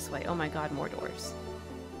over this way? Oh my god, more doors.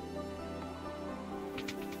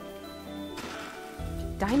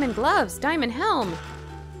 Diamond gloves! Diamond helm!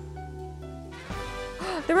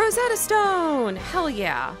 The Rosetta Stone! Hell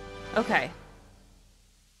yeah! Okay.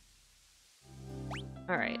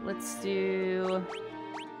 Alright, let's do...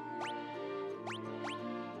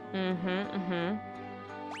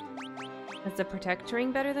 Is the protect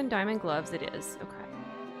ring better than diamond gloves? It is. Okay.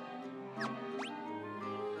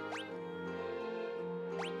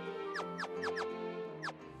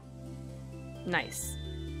 Nice.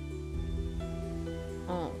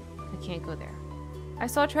 Oh, I can't go there. I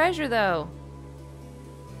saw treasure, though!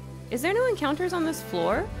 Is there no encounters on this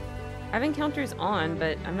floor? I have encounters on,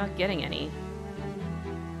 but I'm not getting any.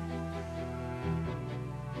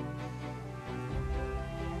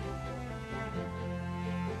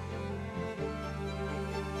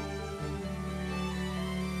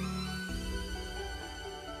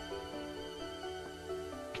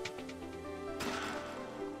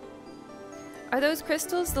 Are those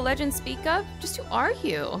crystals the legends speak of? Just who are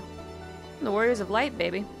you? The Warriors of Light,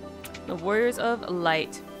 baby. The Warriors of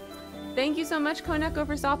Light. Thank you so much, Koneko,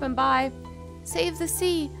 for stopping by. Save the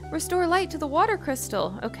sea. Restore light to the water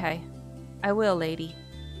crystal. Okay. I will, lady.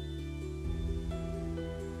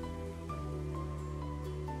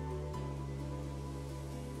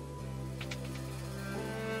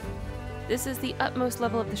 This is the utmost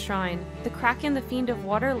level of the shrine. The Kraken, the Fiend of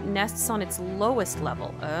Water, nests on its lowest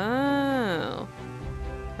level. Oh.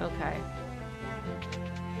 Okay.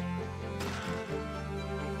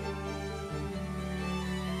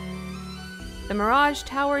 The Mirage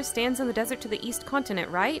Tower stands in the desert to the east continent,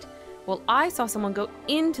 right? Well, I saw someone go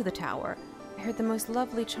into the tower. I heard the most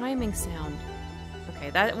lovely chiming sound.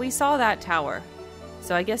 Okay, we saw that tower.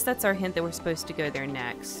 So I guess that's our hint that we're supposed to go there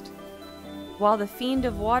next. While the Fiend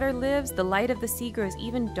of Water lives, the light of the sea grows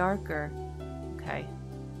even darker. Okay.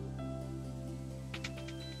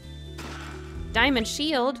 Diamond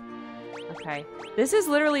Shield? Okay. This is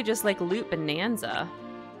literally just like Loot Bonanza.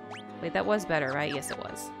 Wait, that was better, right? Yes, it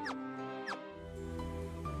was.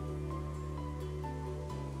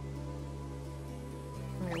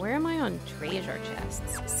 Alright, where am I on treasure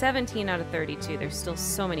chests? 17 out of 32. There's still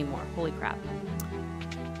so many more. Holy crap.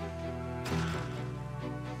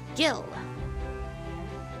 Gil.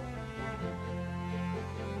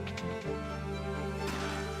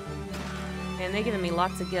 And they're giving me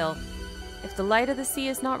lots of gil. If the light of the sea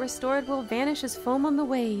is not restored, we'll vanish as foam on the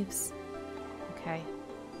waves. Okay.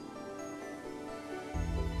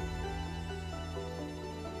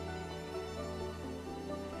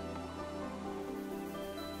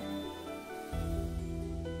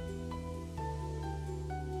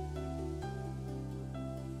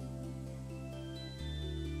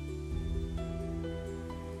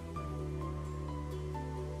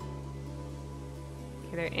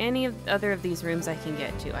 Are there any other of these rooms I can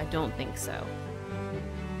get to? I don't think so.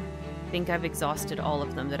 I think I've exhausted all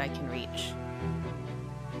of them that I can reach.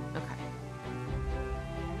 Okay.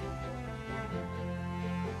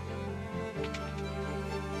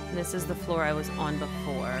 And this is the floor I was on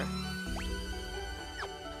before.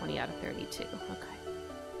 20 out of 32. Okay.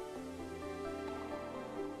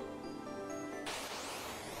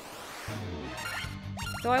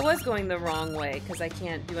 So I was going the wrong way, because I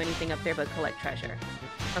can't do anything up there but collect treasure.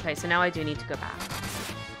 Okay, so now I do need to go back.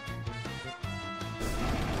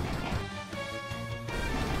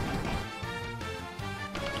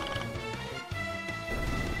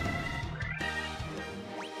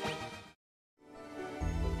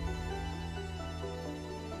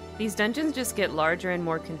 These dungeons just get larger and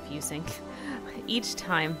more confusing each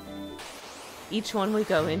time. Each one we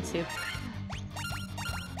go into.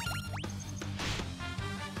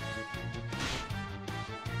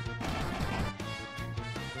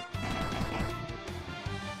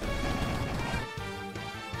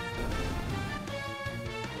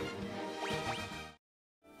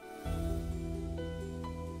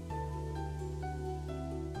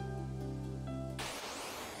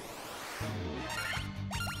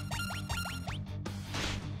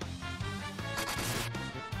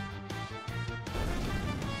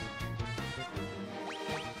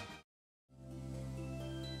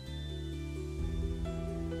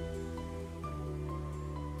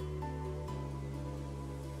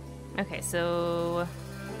 Okay, so...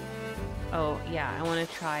 Oh, yeah, I want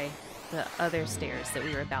to try the other stairs that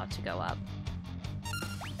we were about to go up.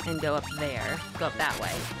 And go up there. Go up that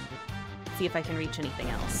way. See if I can reach anything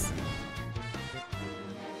else.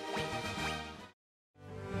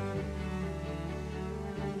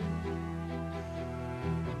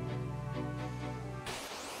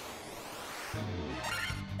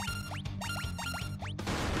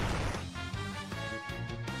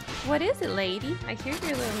 What is it, lady? I hear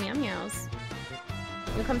your little meow meows.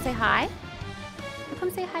 You come say hi? You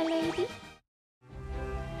come say hi, lady?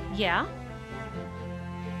 Yeah?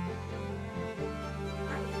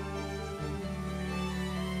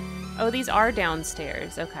 Oh, these are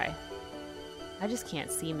downstairs. Okay. I just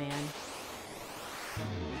can't see, man.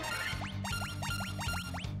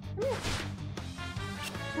 Come here.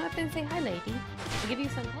 Come up and say hi, lady. I'll give you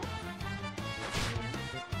some pets.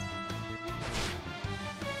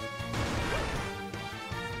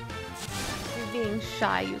 You're being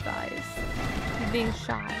shy, you guys. You're being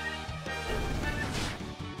shy.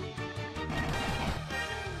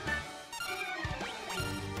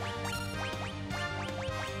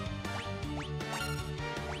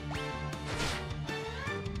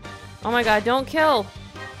 Oh my god, don't kill!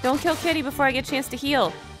 Don't kill Kitty before I get a chance to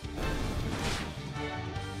heal.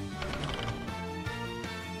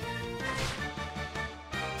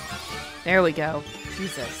 There we go.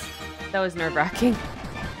 Jesus. That was nerve-wracking.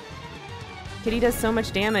 Kitty does so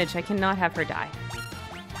much damage, I cannot have her die.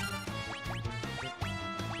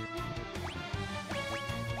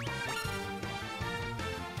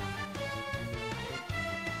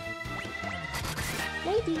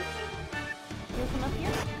 Lady! You come up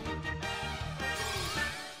here?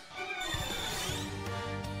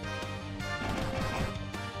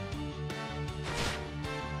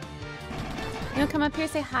 You wanna come up here,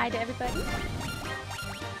 say hi to everybody?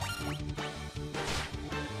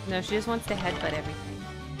 No, she just wants to headbutt everything.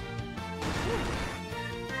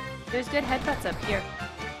 There's good headbutts up here.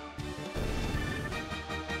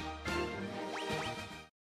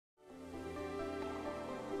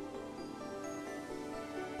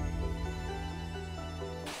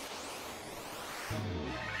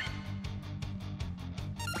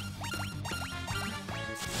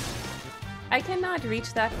 I cannot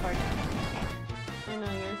reach that far down. I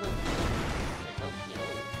know, yours looks so cute.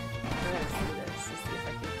 I'm gonna see this to see if I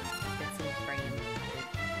can get some frame.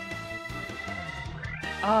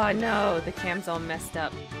 Oh no, the cam's all messed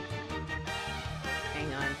up.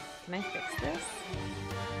 Hang on. Can I fix this?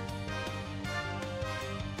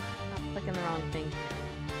 I'm clicking the wrong thing.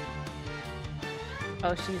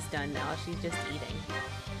 Oh, she's done now. She's just eating.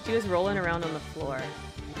 She was rolling around on the floor.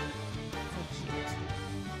 So cute.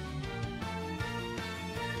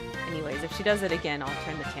 Anyways, if she does it again, I'll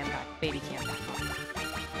turn the cam back, baby cam back on.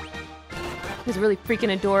 It was really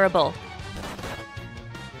freaking adorable.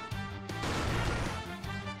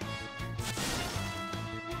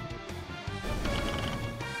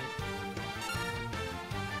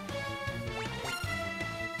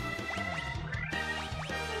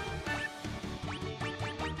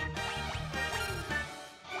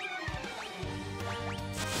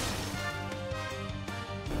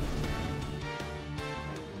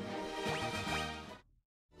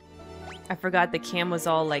 I forgot the cam was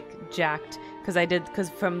all like jacked because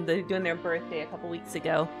from doing their birthday a couple weeks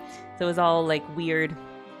ago, so it was all like weird.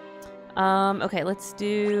 Okay, let's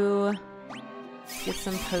get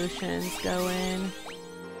some potions going.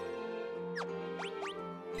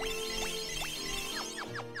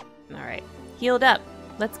 All right, healed up.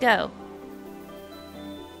 Let's go.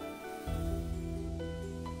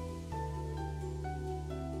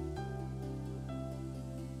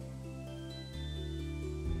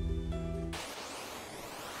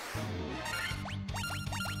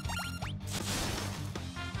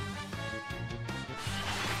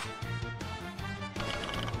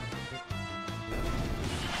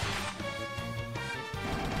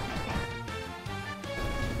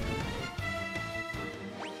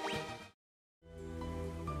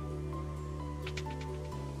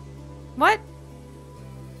 What?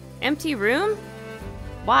 Empty room?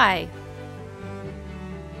 Why?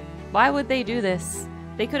 Why would they do this?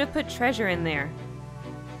 They could have put treasure in there.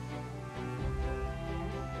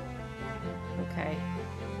 Okay.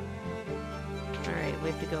 Alright,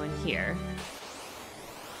 we have to go in here.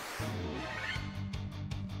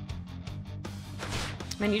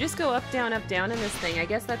 Man, you just go up, down in this thing. I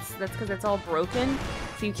guess that's because it's all broken,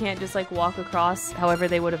 so you can't just like walk across however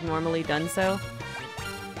they would have normally done so.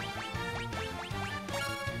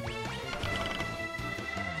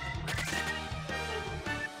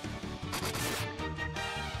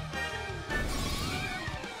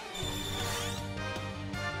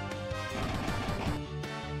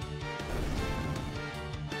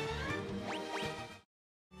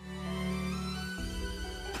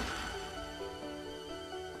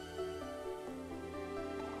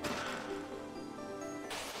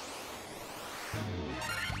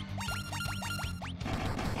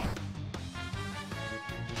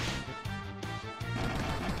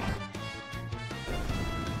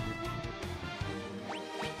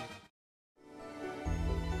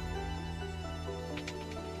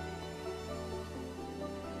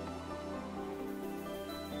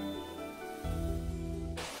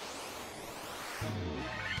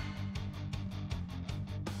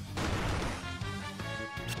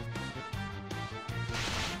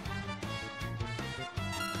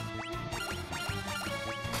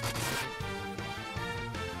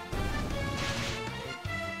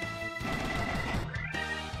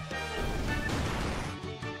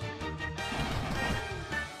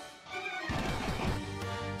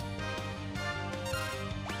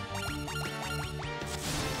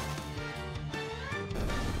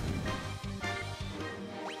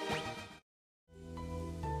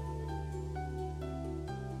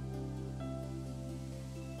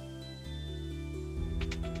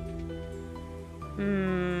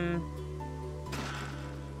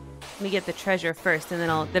 Let me get the treasure first, and then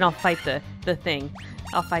I'll fight the thing.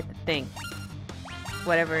 I'll fight the thing.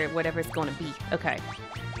 Whatever it's gonna be. Okay.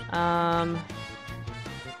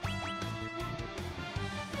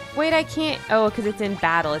 Wait, I can't. Oh, because it's in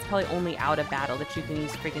battle. It's probably only out of battle that you can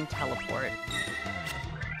use freaking teleport.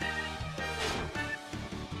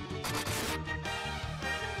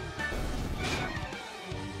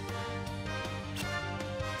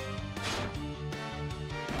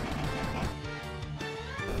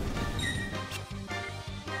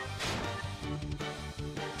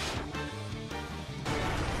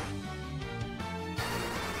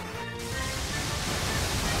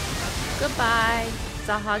 Goodbye,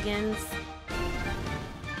 Sahagins.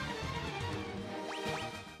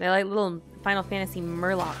 They're like little Final Fantasy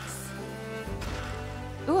Murlocs.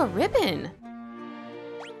 Ooh, a ribbon.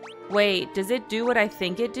 Wait, does it do what I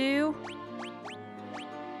think it do?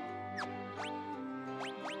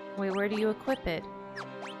 Wait, where do you equip it?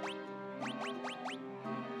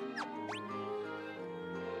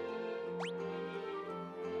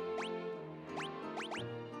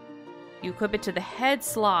 You equip it to the head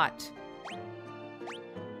slot.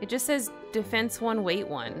 It just says defense 1, weight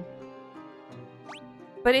 1.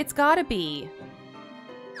 But it's gotta be.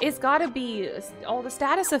 It's gotta be all the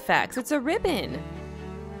status effects. It's a ribbon.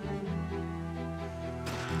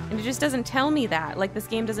 And it just doesn't tell me that. Like, this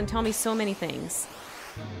game doesn't tell me so many things.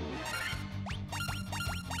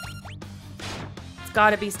 It's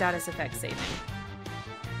gotta be status effects saving.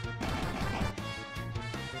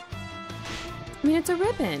 I mean, it's a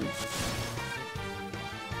ribbon.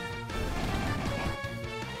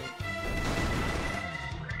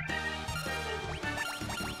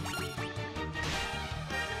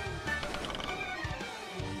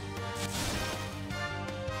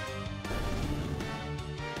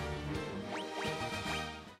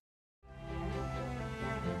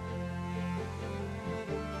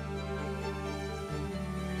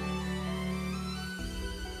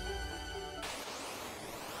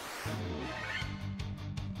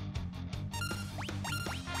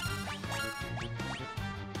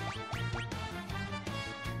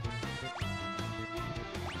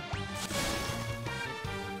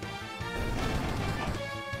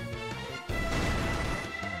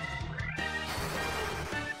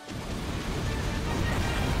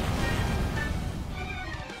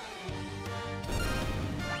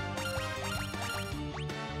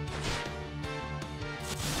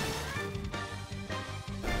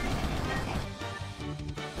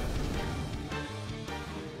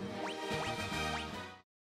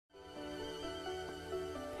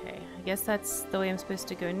 I guess that's the way I'm supposed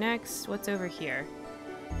to go next. What's over here?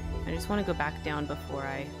 I just want to go back down before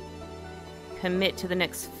I commit to the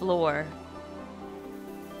next floor.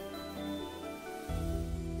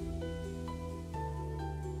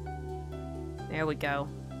 There we go.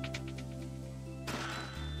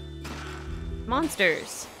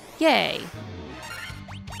 Monsters! Yay!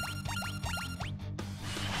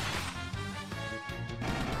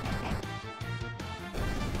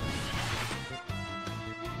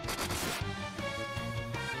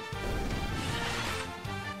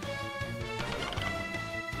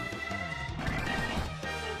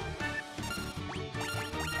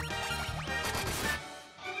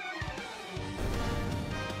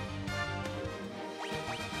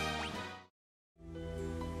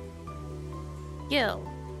 Gil.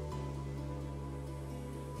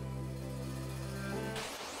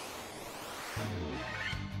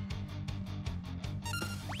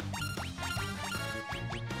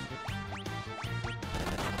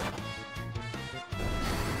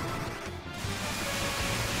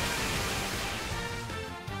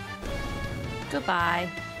 Goodbye.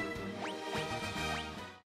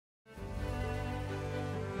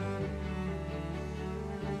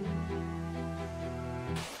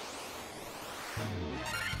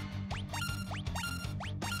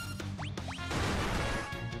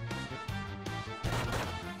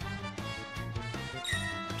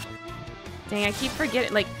 Dang, I keep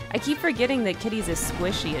forgetting that Kitty's as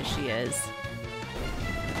squishy as she is.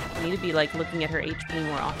 I need to be, like, looking at her HP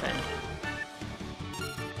more often.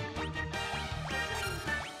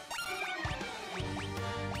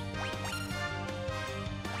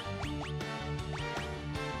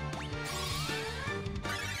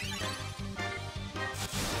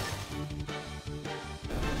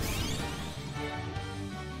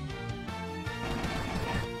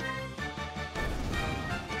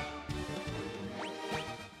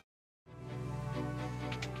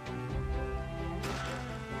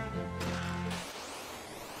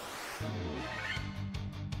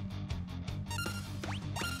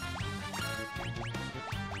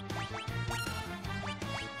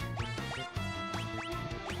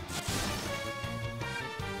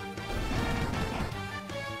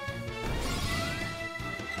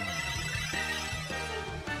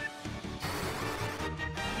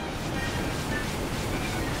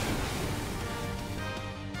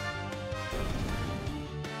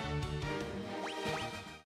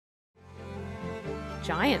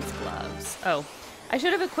 Giant's gloves. Oh, I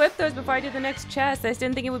should have equipped those before I did the next chest. I just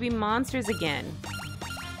didn't think it would be monsters again.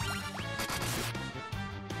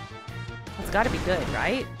 It's gotta be good,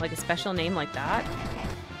 right? Like a special name like that?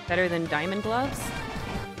 Better than diamond gloves?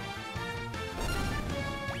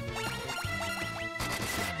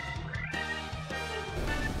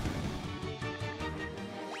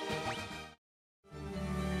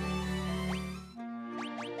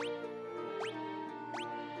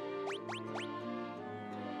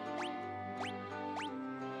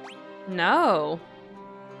 No,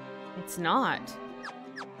 it's not.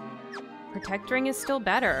 Protect ring is still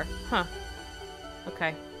better. Huh.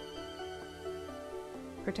 Okay.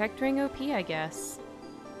 Protect ring OP, I guess.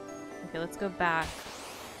 Okay, let's go back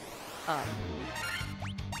up.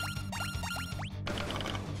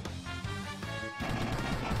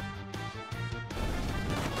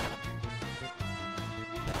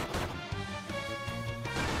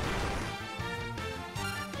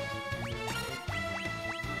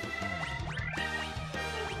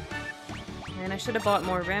 And I should have bought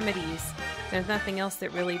more remedies. There's nothing else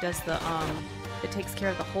that really does the, that takes care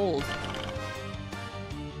of the hold.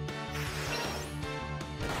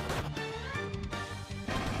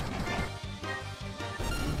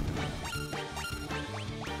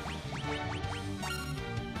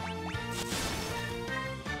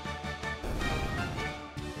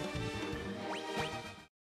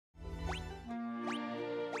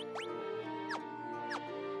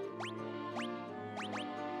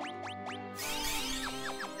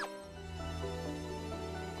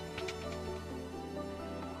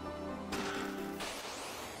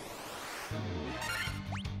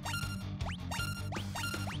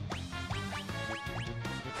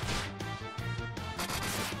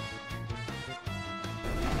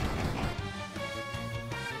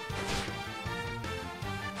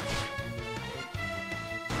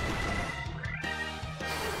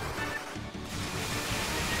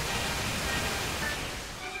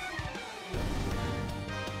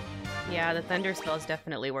 Yeah, the thunder spells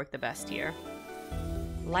definitely work the best here.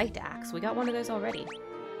 Light axe. We got one of those already.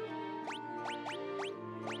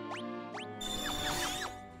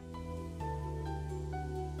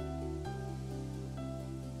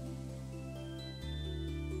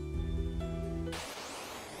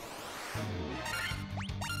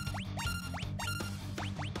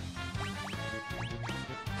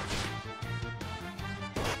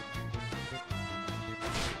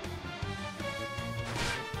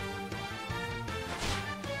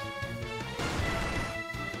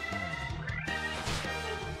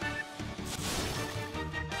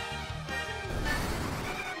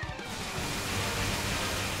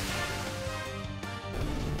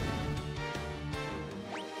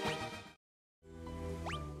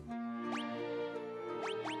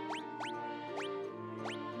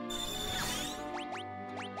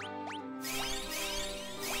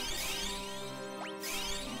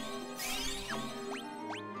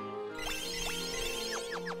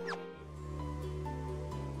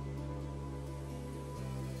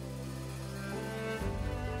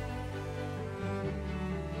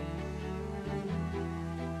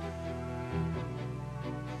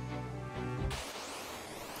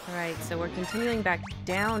 Alright, so we're continuing back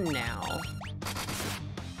down now.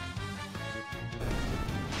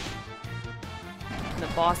 The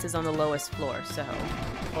boss is on the lowest floor, so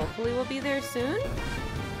hopefully we'll be there soon.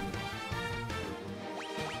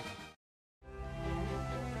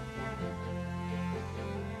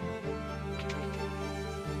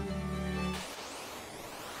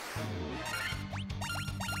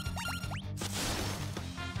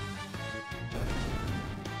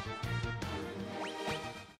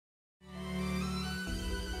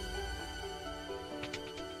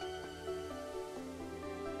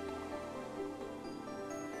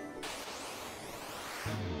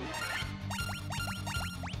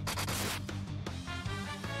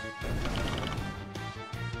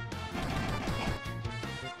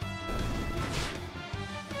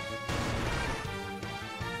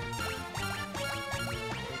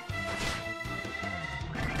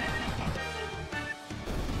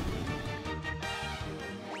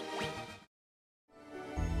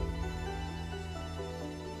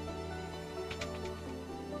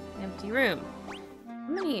 Empty room.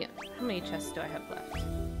 How many chests do I have left?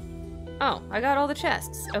 Oh, I got all the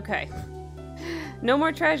chests. Okay. No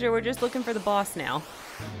more treasure, we're just looking for the boss now.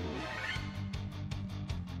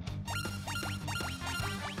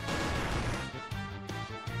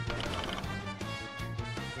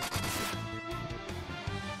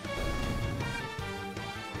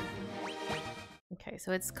 Okay,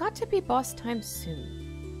 so it's got to be boss time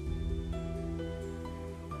soon.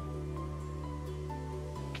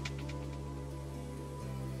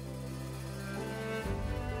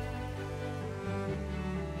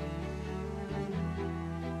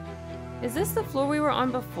 Is this the floor we were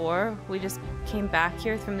on before? We just came back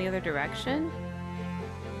here from the other direction?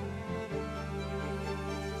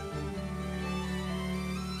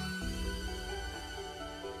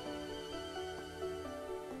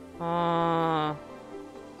 Oh.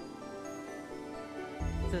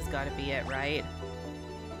 This has got to be it, right?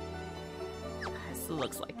 This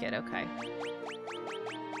looks like it, okay.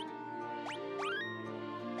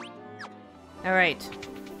 Alright.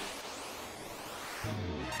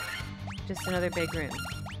 Just another big room.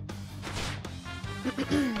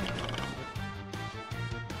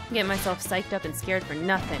 Get myself psyched up and scared for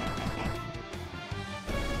nothing.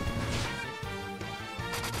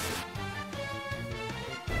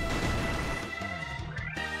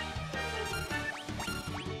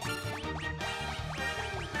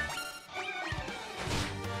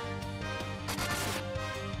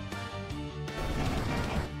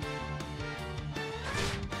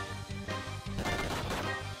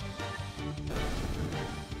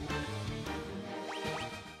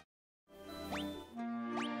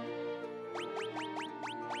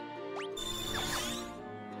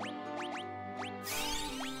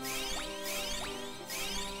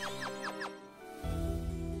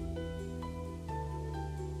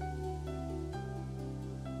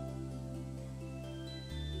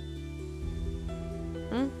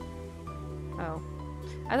 Oh.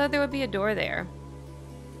 I thought there would be a door there.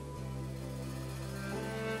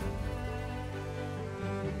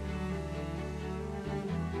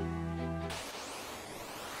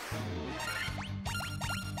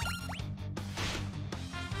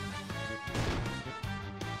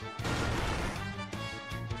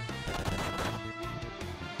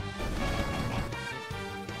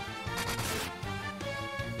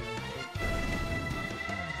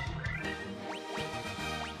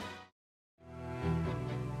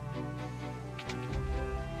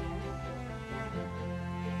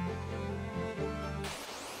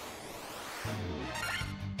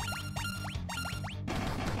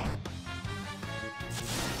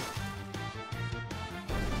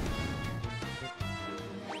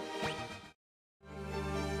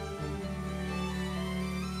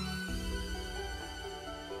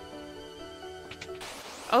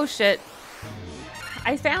 Oh shit.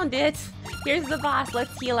 I found it! Here's the boss.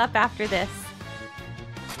 Let's heal up after this.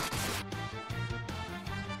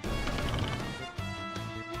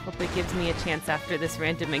 Hope it gives me a chance after this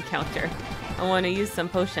random encounter. I want to use some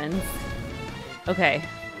potions. Okay.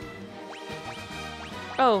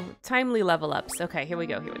 Oh, timely level ups. Okay, here we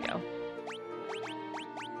go, here we go.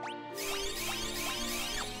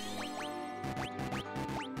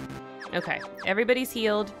 Okay, everybody's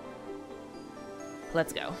healed.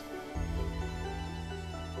 Let's go.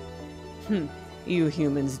 You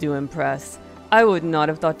humans do impress. I would not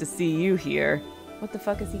have thought to see you here. What the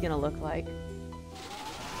fuck is he gonna look like?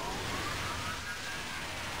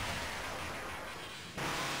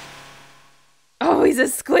 Oh, he's a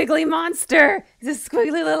squiggly monster! He's a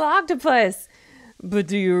squiggly little octopus! But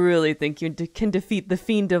do you really think you can defeat the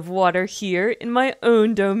Fiend of Water here in my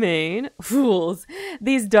own domain? Fools!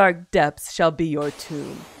 These dark depths shall be your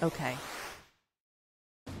tomb. Okay.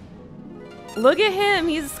 Look at him!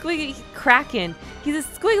 He's a squiggly kraken. He's a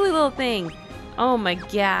squiggly little thing. Oh my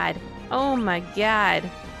god. Oh my god.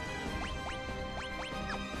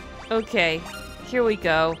 Okay, here we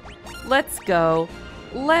go. Let's go.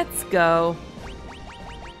 Let's go.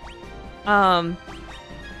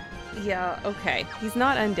 Yeah, okay. He's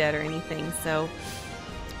not undead or anything, so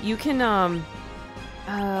you can,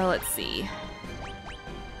 let's see.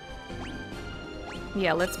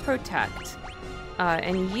 Yeah, let's protect.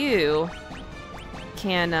 And you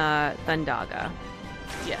can, Thundaga.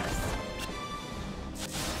 Yes.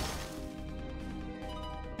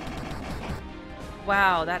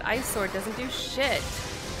 Wow, that ice sword doesn't do shit.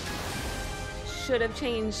 Should have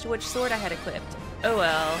changed which sword I had equipped. Oh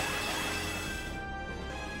well.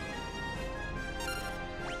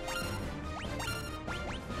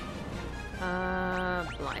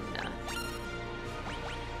 Blinda.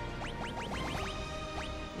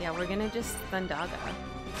 Yeah, we're gonna just Thundaga.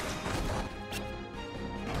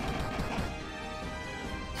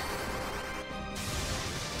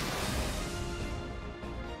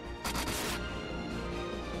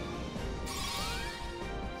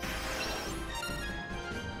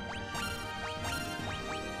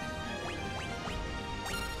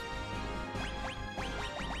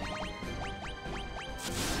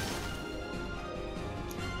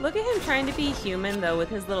 Look at him trying to be human though with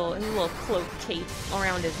his little cloak cape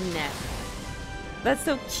around his neck. That's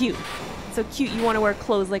so cute. So cute you want to wear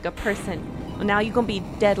clothes like a person. Well, now you're gonna be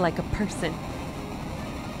dead like a person.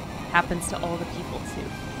 Happens to all the people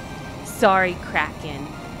too. Sorry, Kraken.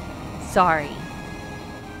 Sorry.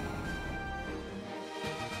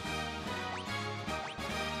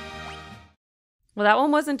 Well, that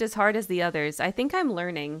one wasn't as hard as the others. I think I'm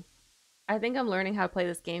learning. I think I'm learning how to play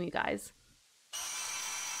this game, you guys.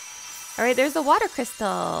 All right, there's the water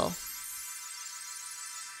crystal.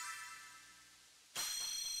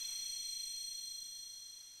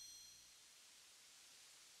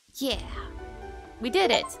 Yeah, we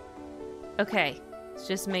did it. Okay, let's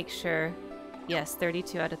just make sure. Yes,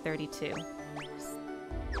 32 out of 32.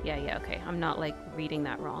 Yeah, okay. I'm not like reading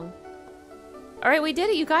that wrong. All right, we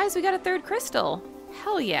did it, you guys. We got a third crystal.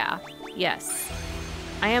 Hell yeah. Yes.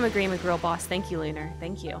 I am a Gamer Girl boss. Thank you, Lunar.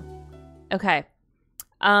 Thank you. Okay.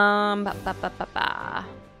 Let's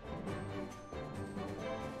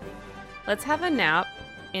have a nap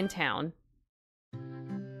in town.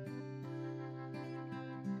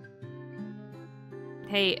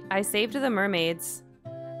 Hey, I saved the mermaids.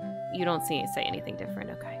 You don't say anything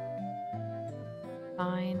different, okay.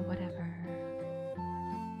 Fine, whatever.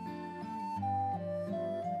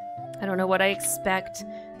 I don't know what I expect.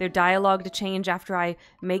 Their dialogue to change after I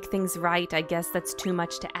make things right. I guess that's too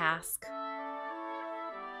much to ask.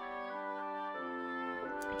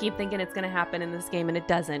 I keep thinking it's gonna happen in this game, and it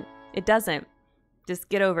doesn't. It doesn't. Just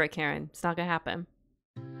get over it, Karen. It's not gonna happen.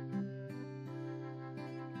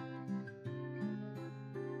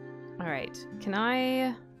 Alright, can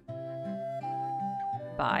I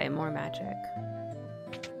buy more magic?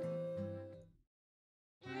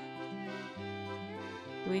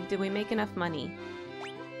 Did we make enough money?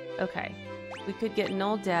 Okay. We could get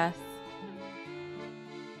null death.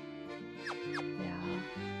 Yeah.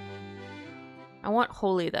 I want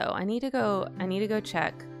holy though. I need to go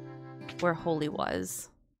check where holy was.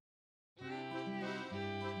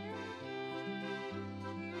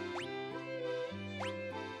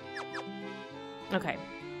 Okay.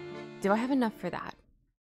 Do I have enough for that?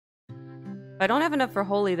 If I don't have enough for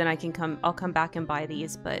holy, then I'll come back and buy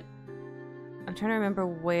these, but I'm trying to remember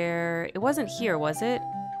where... It wasn't here, was it?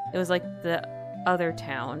 It was like the other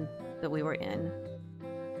town that we were in.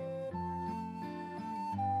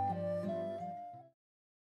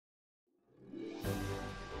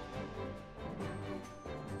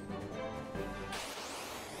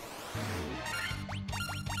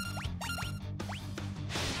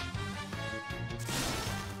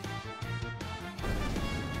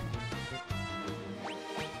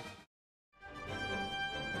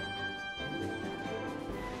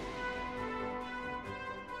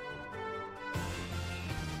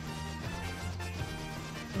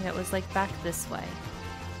 Yeah, it was like back this way.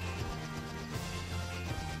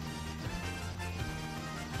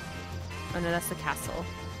 Oh no, that's the castle.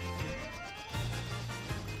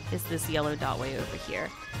 Is this yellow dot way over here?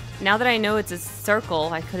 Now that I know it's a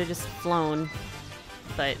circle, I could have just flown,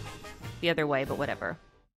 but the other way, but whatever.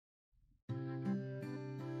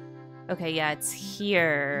 Okay, yeah, it's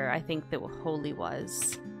here, I think, that holy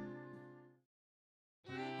was.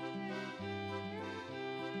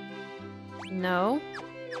 No.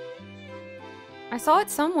 I saw it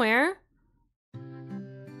somewhere.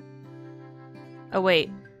 Oh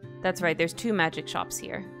wait, that's right, there's two magic shops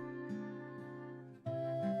here.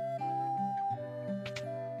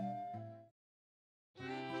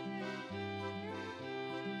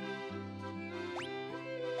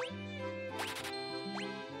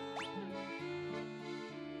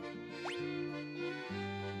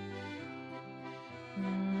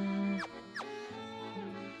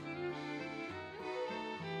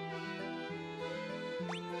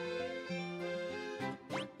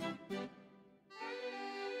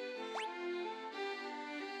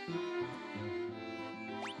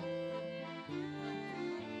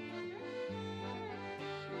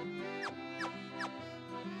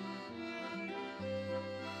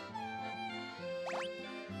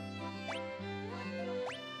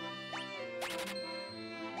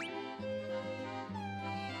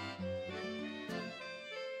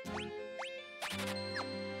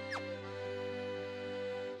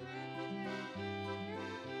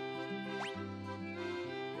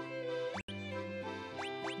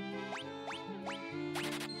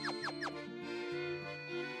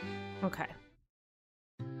 Okay.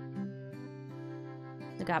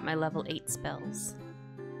 I got my level 8 spells.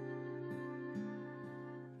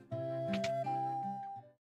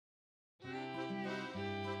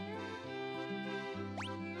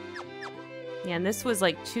 Yeah, and this was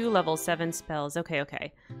like 2 level 7 spells. Okay,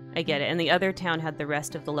 okay. I get it. And the other town had the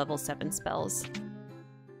rest of the level 7 spells.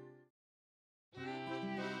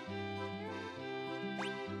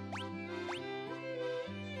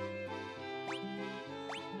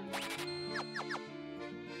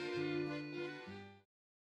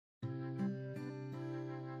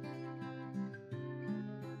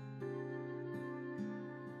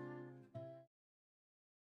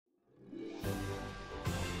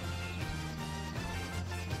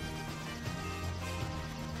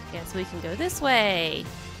 Yeah, so we can go this way.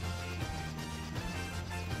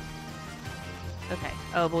 Okay.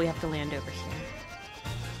 Oh, but we have to land over here.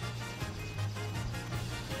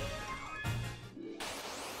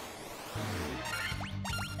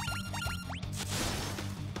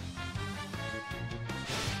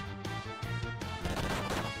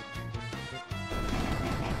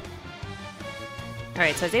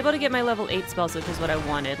 Alright, so I was able to get my level 8 spells, which is what I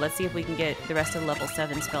wanted. Let's see if we can get the rest of the level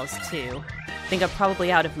 7 spells, too. I think I'm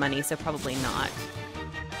probably out of money, so probably not.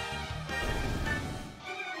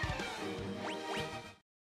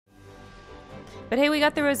 But hey, we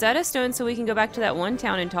got the Rosetta Stone, so we can go back to that one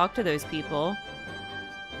town and talk to those people.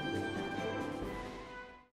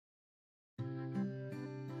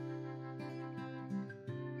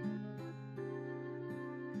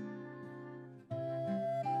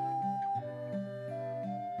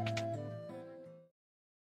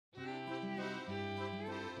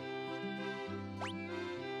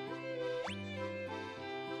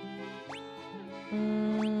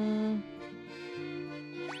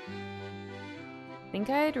 I think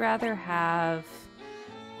I'd rather have...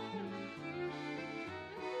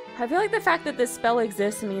 I feel like the fact that this spell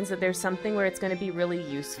exists means that there's something where it's going to be really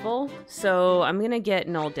useful. So I'm going to get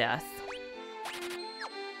Null Death.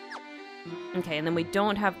 Okay, and then we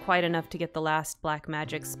don't have quite enough to get the last black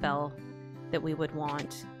magic spell that we would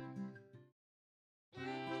want.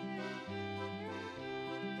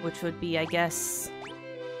 Which would be, I guess,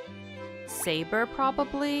 Saber,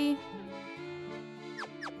 probably?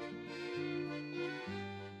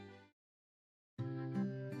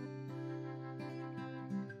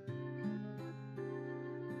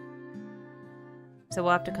 So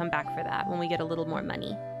we'll have to come back for that when we get a little more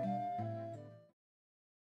money.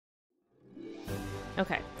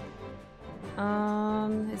 Okay.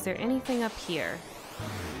 Is there anything up here?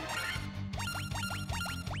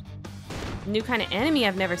 New kind of enemy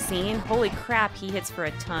I've never seen. Holy crap, he hits for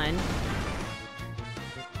a ton.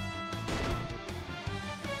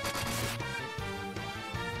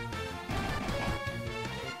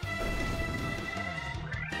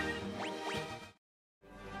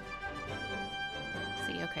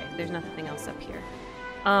 Okay, there's nothing else up here.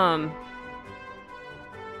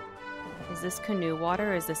 Is this canoe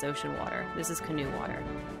water or is this ocean water? This is canoe water.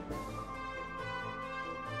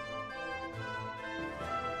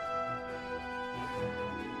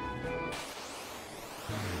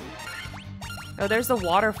 Oh, there's the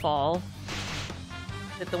waterfall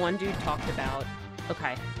that the one dude talked about.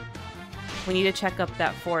 Okay. We need to check up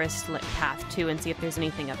that forest path too and see if there's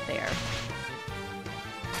anything up there.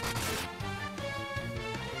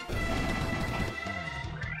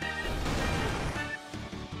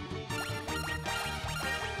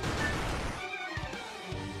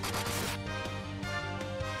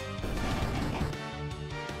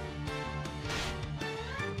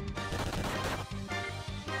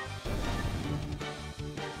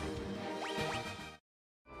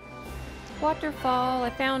 Waterfall, I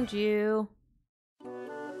found you.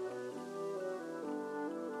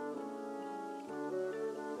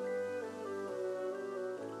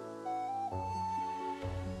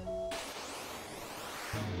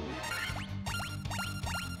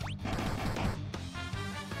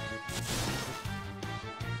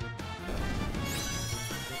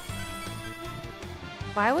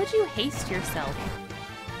 Why would you haste yourself?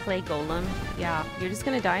 Clay Golem. Yeah, you're just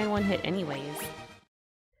gonna die in one hit anyways.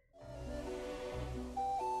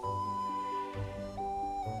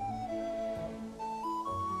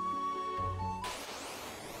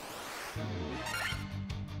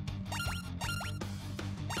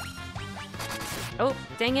 Oh,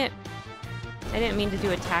 dang it. I didn't mean to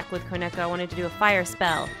do attack with Koneko. I wanted to do a fire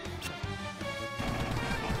spell.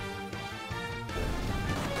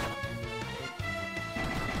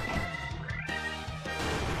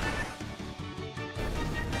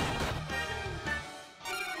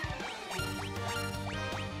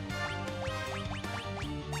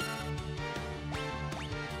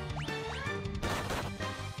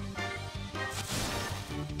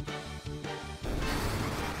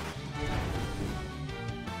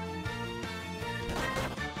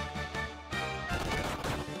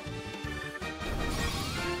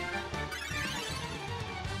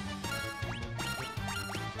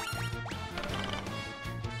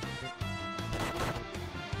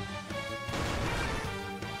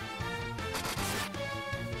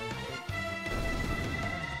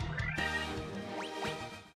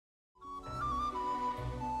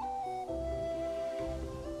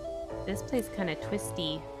 This place kind of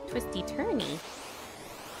twisty-turny.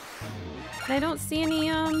 And I don't see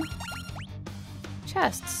any,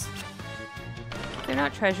 chests. Is there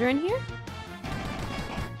not treasure in here?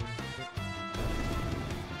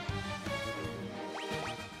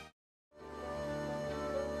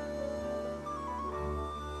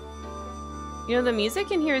 You know, the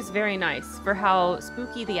music in here is very nice for how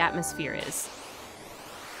spooky the atmosphere is.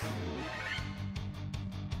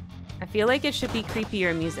 I feel like it should be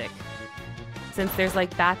creepier music, since there's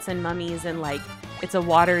like bats and mummies and like it's a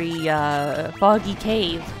watery, foggy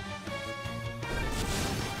cave.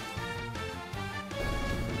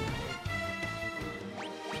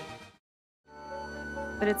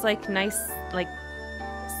 But it's like nice, like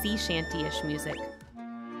sea shanty-ish music.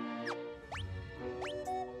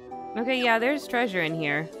 Okay, yeah, there's treasure in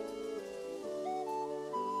here.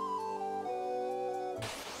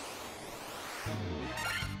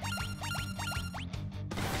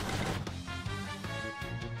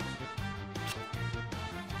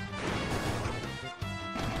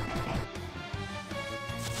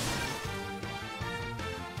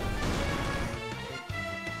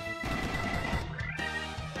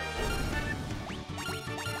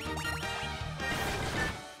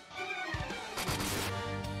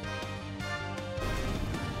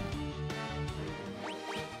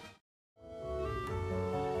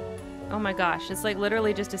 Oh my gosh, it's like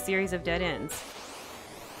literally just a series of dead ends.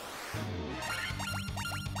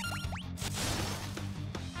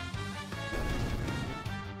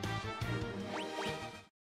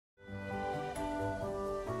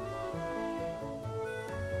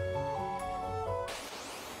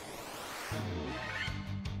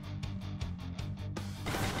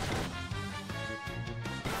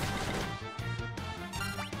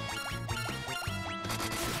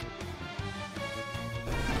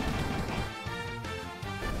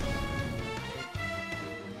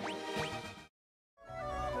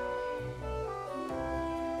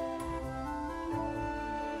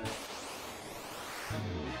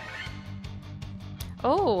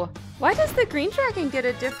 Oh, why does the green dragon get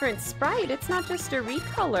a different sprite? It's not just a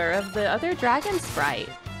recolor of the other dragon sprite.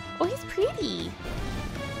 Oh, he's pretty.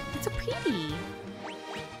 It's so pretty.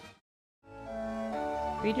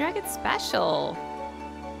 Green dragon's special.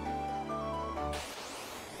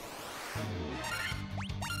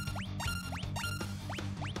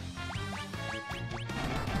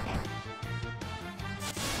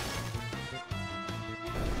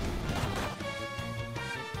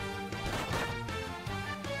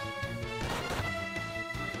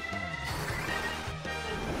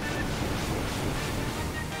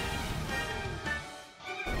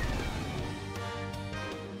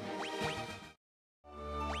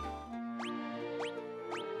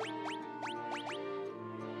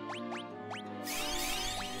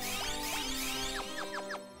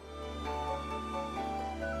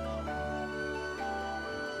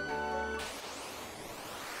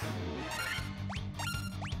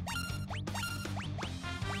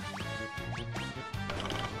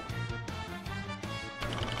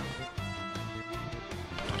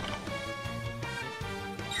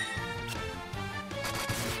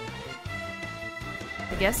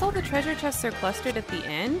 I guess all the treasure chests are clustered at the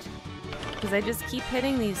end, because I just keep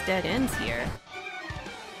hitting these dead ends here.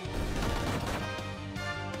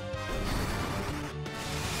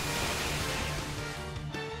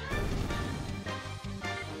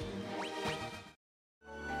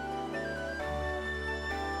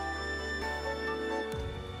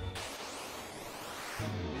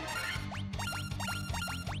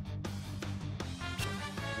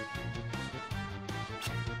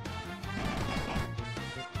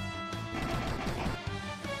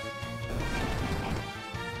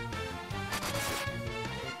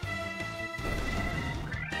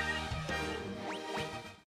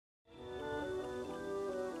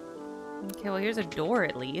 Okay, well here's a door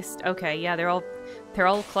at least. Okay, yeah, they're all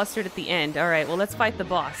clustered at the end. All right, well let's fight the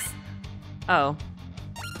boss. Oh.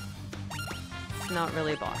 It's not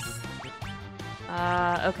really a boss.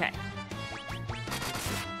 Okay.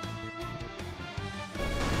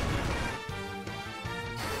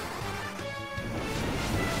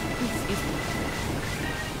 Excuse me.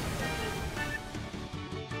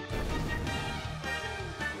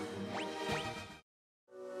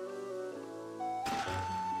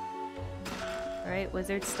 Alright,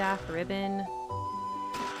 wizard staff, ribbon.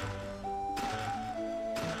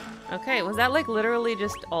 Okay, was that like literally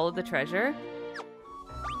just all of the treasure?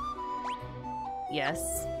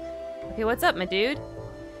 Yes. Okay, what's up, my dude?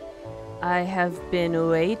 I have been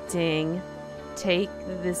waiting. Take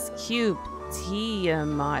this cube,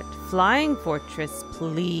 Tiamat. Flying Fortress,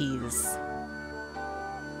 please.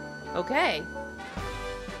 Okay.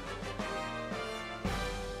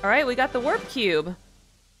 Alright, we got the warp cube.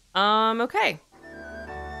 Okay.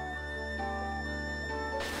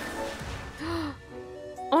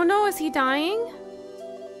 Oh no, is he dying?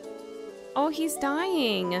 Oh, he's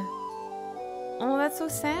dying. Oh, that's so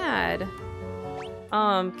sad.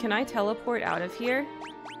 Can I teleport out of here?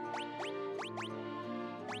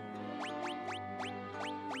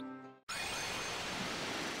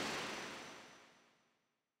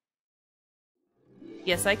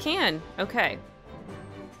 Yes, I can. Okay.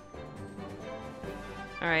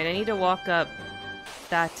 Alright, I need to walk up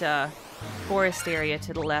that forest area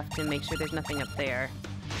to the left and make sure there's nothing up there.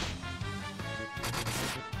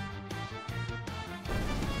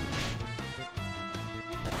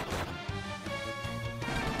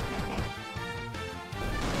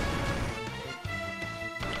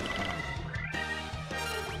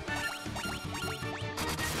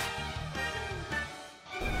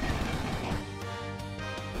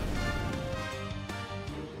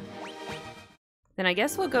 Then I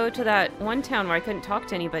guess we'll go to that one town where I couldn't talk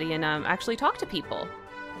to anybody and actually talk to people.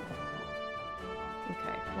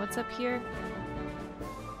 Okay, what's up here?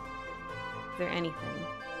 Is there anything?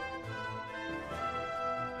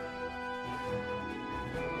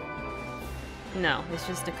 No, it's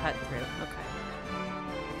just a cut through. Okay.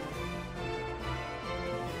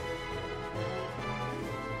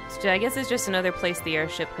 So I guess it's just another place the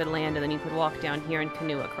airship could land and then you could walk down here and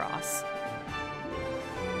canoe across.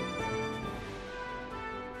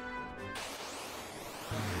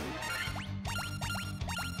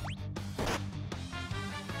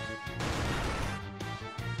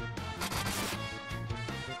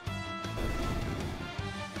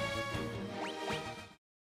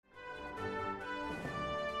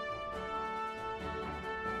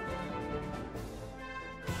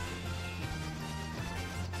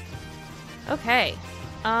 Okay.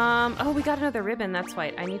 Oh, we got another ribbon. That's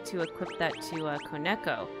why I need to equip that to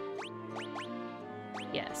Koneko.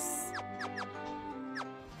 Yes.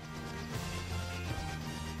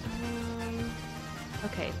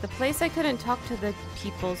 Okay, the place I couldn't talk to the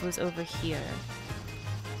peoples was over here.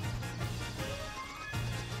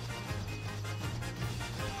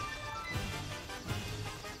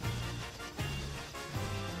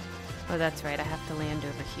 Oh, that's right. I have to land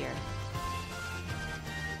over here.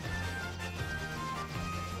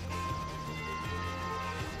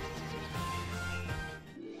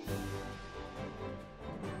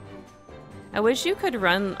 I wish you could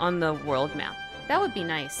run on the world map. That would be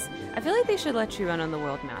nice. I feel like they should let you run on the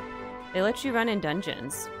world map. They let you run in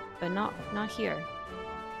dungeons, but not here,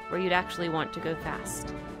 where you'd actually want to go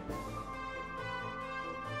fast.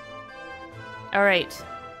 Alright,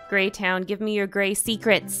 Gray Town, give me your gray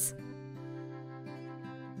secrets.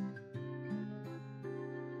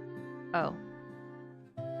 Oh.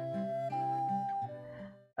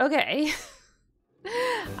 Okay.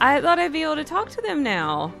 I thought I'd be able to talk to them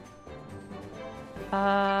now.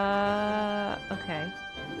 Okay.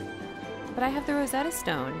 But I have the Rosetta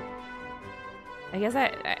Stone. I guess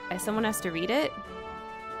someone has to read it?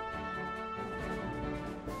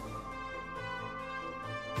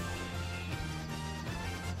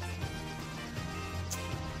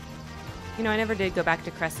 You know, I never did go back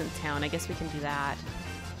to Crescent Town. I guess we can do that.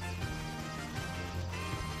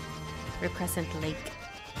 Or Crescent Lake.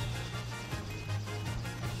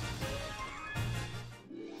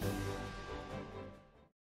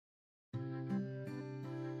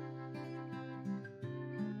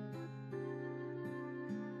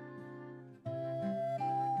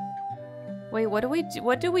 Wait,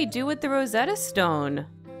 what do we do with the Rosetta Stone?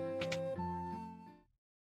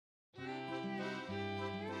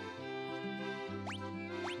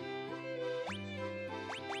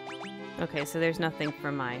 Okay, so there's nothing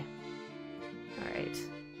for my... Alright.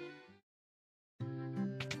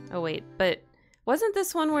 Oh wait, but wasn't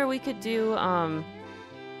this one where we could do,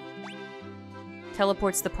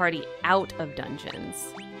 teleports the party out of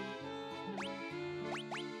dungeons?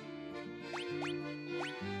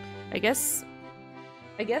 I guess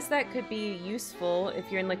that could be useful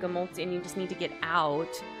if you're in like a multi and you just need to get out.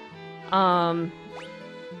 I'd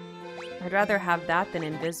rather have that than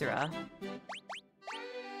Invisera.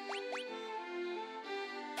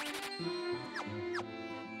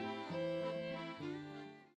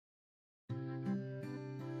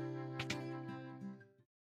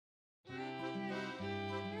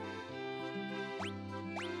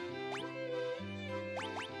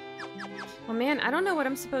 Oh man, I don't know what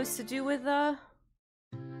I'm supposed to do with the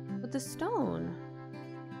stone.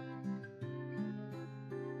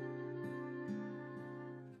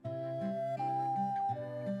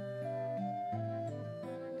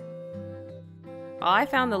 Oh, I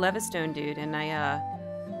found the Levistone dude, and I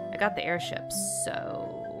got the airship.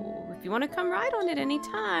 So if you want to come ride on it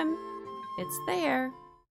anytime, it's there.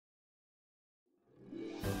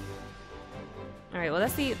 All right. Well,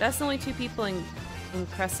 that's the only two people in the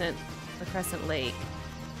Crescent Lake.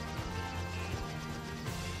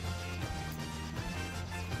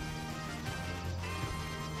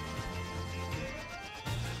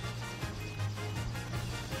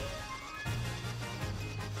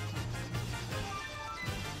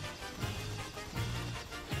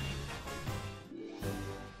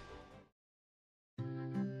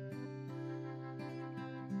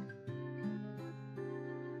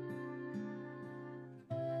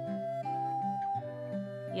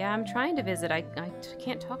 Yeah, I'm trying to visit. I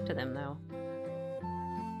can't talk to them, though.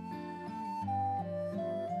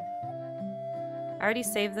 I already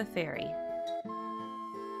saved the fairy.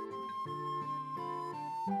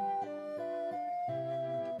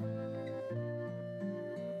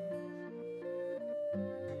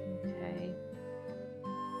 Okay.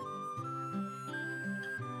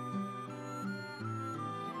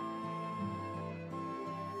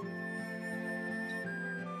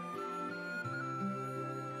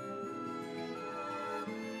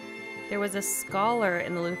 There was a scholar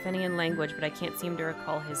in the Lufenian language, but I can't seem to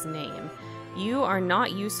recall his name. You are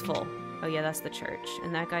not useful. Oh yeah, that's the church.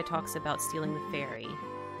 And that guy talks about stealing the fairy.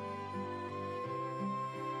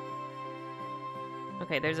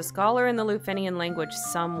 Okay, there's a scholar in the Lufenian language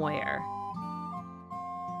somewhere.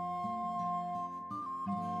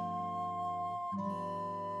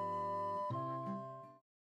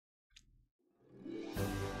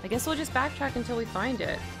 I guess we'll just backtrack until we find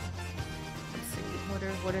it. Let's see,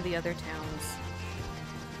 what are the other towns?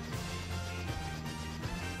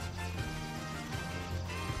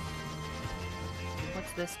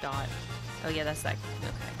 What's this dot? Oh yeah, that's that.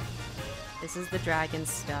 Okay. This is the dragon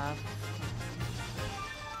stuff.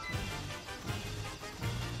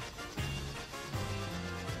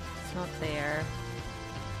 It's not there.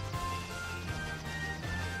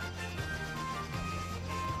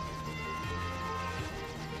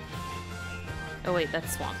 Oh wait,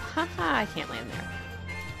 that's swamp. Haha, I can't land there.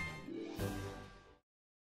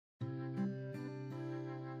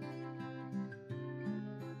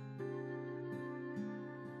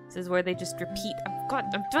 This is where they just repeat.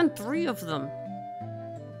 I've done 3 of them.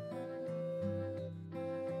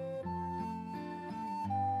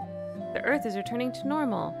 The Earth is returning to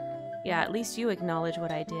normal. Yeah, at least you acknowledge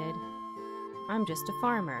what I did. I'm just a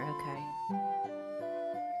farmer, okay.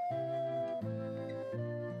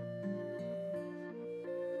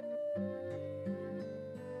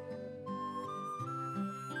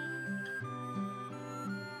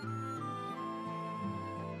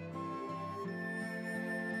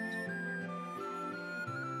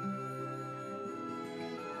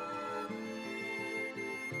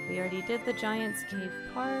 We already did the Giant's Cave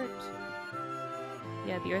part.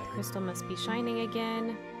 Yeah, the Earth Crystal must be shining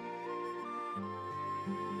again.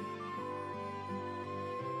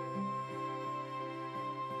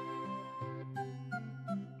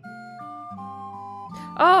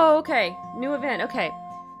 Oh, okay. New event. Okay.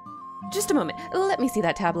 Just a moment. Let me see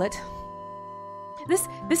that tablet. This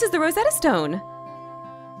is the Rosetta Stone.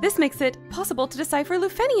 This makes it possible to decipher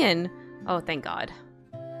Lufenian. Oh, thank God.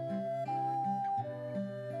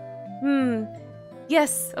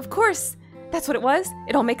 Yes, of course. That's what it was.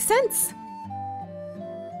 It all makes sense.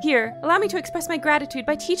 Here, allow me to express my gratitude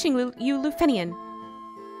by teaching you Lufenian.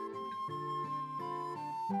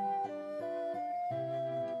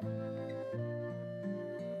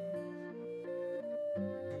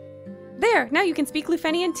 There, now you can speak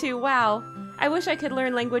Lufenian too. Wow. I wish I could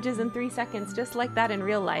learn languages in 3 seconds, just like that in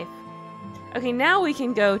real life. Okay, now we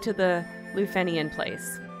can go to the Lufenian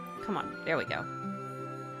place. Come on, there we go.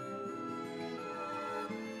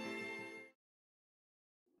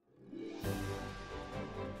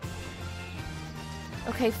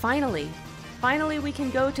 Okay, finally. Finally we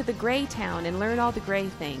can go to the Gray Town and learn all the Gray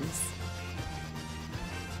things.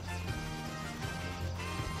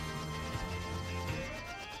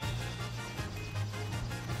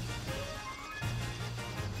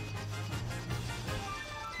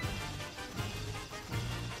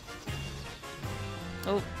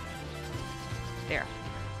 Oh. There.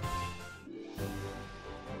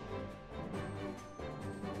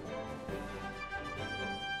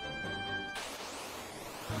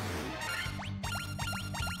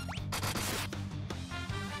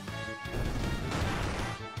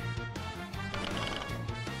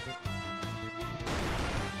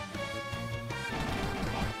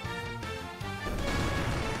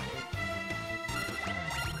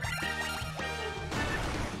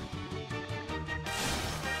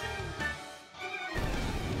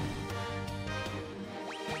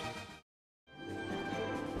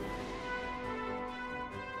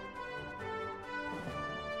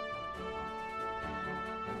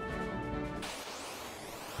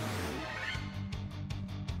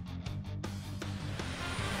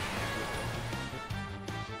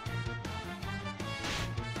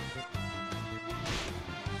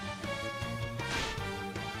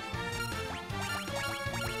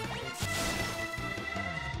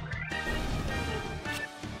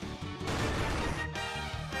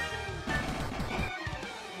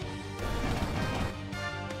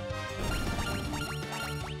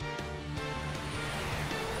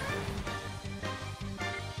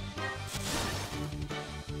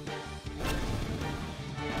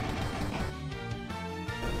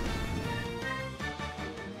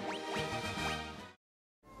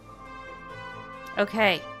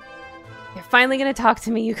 Okay. They're finally gonna talk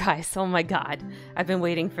to me, you guys. Oh my god. I've been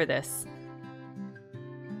waiting for this.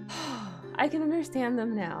 I can understand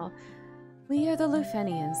them now. We are the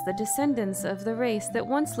Lufenians, the descendants of the race that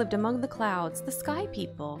once lived among the clouds, the Sky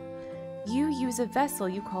People. You use a vessel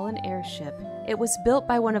you call an airship. It was built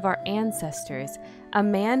by one of our ancestors, a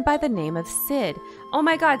man by the name of Cid. Oh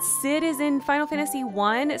my god, Cid is in Final Fantasy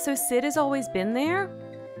I, so Cid has always been there?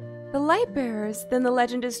 The Lightbearers, then the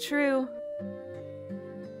legend is true.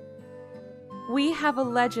 We have a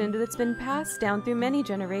legend that's been passed down through many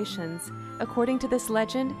generations. According to this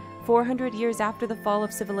legend, 400 years after the fall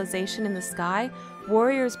of civilization in the sky,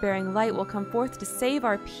 warriors bearing light will come forth to save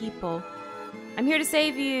our people. I'm here to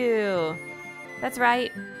save you! That's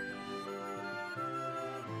right.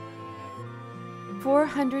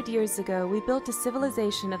 400 years ago, we built a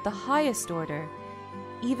civilization of the highest order,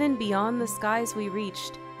 even beyond the skies we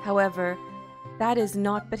reached. However, that is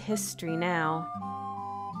not but history now.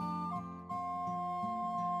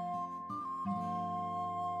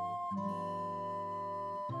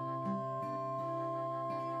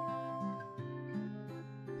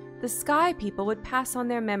 The Sky People would pass on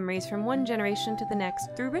their memories from one generation to the next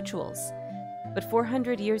through rituals. But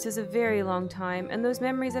 400 years is a very long time, and those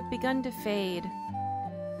memories have begun to fade.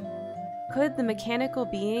 Could the mechanical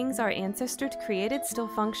beings our ancestors created still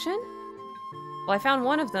function? Well, I found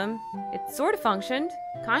one of them. It sort of functioned.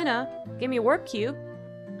 Kinda. Gave me a warp cube.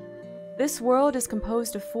 This world is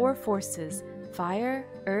composed of 4 forces: fire,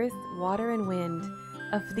 earth, water, and wind.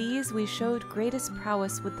 Of these, we showed greatest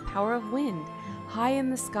prowess with the power of wind. High in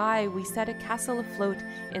the sky, we set a castle afloat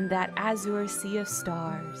in that azure sea of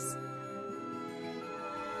stars.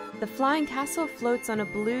 The flying castle floats on a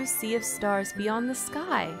blue sea of stars beyond the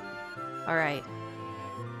sky. All right.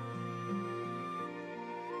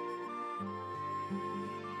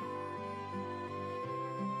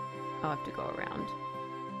 I'll have to go around.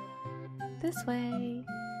 This way.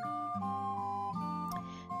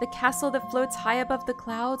 The castle that floats high above the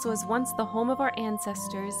clouds was once the home of our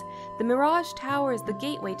ancestors. The Mirage Tower is the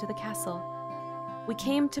gateway to the castle. We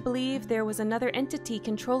came to believe there was another entity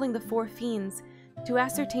controlling the 4 fiends. To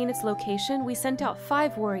ascertain its location, we sent out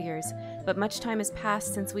 5 warriors, but much time has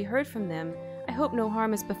passed since we heard from them. I hope no harm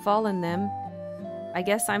has befallen them. I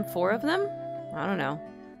guess I'm 4 of them? I don't know.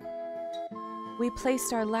 We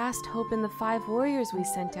placed our last hope in the 5 warriors we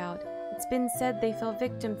sent out. It's been said they fell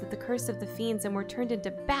victim to the curse of the fiends and were turned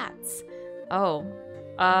into bats. Oh.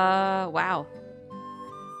 Wow.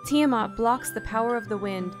 Tiamat blocks the power of the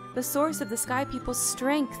wind, the source of the Sky People's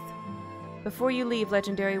strength. Before you leave,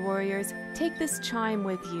 legendary warriors, take this chime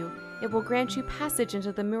with you. It will grant you passage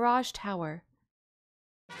into the Mirage Tower.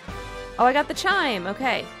 Oh, I got the chime!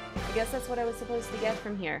 Okay. I guess that's what I was supposed to get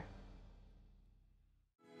from here.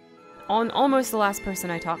 Almost the last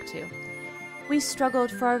person I talked to. We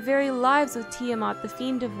struggled for our very lives with Tiamat, the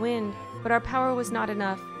Fiend of Wind, but our power was not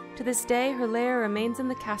enough. To this day, her lair remains in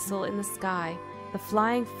the castle in the sky, the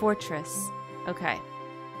Flying Fortress. Okay.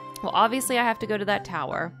 Well, obviously I have to go to that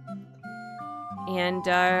tower and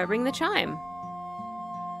ring the chime.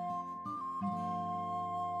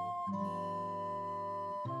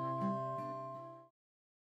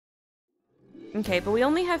 Okay, but we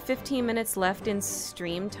only have 15 minutes left in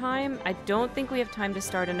stream time. I don't think we have time to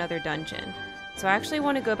start another dungeon. So I actually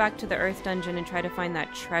want to go back to the Earth Dungeon and try to find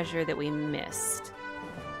that treasure that we missed.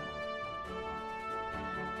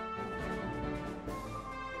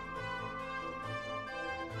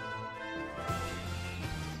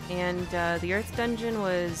 And the Earth Dungeon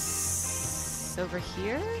was over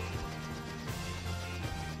here?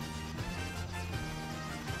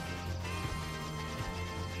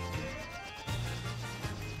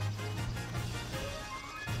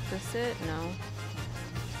 Is this it? No.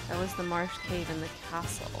 That was the marsh cave in the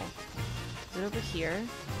castle. Is it over here?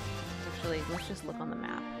 Actually, let's just look on the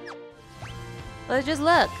map. Let's just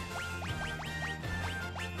look!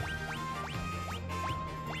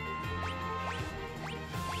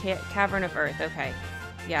 Cavern of Earth, okay.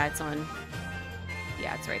 Yeah, it's on...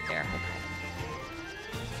 Yeah, it's right there, okay.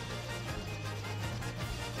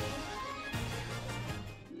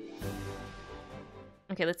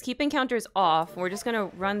 Okay, let's keep encounters off. We're just gonna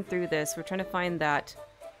run through this. We're trying to find that...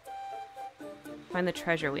 Find the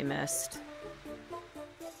treasure we missed.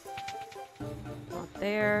 Not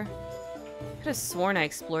there. I could have sworn I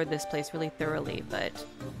explored this place really thoroughly, but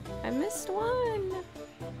I missed one.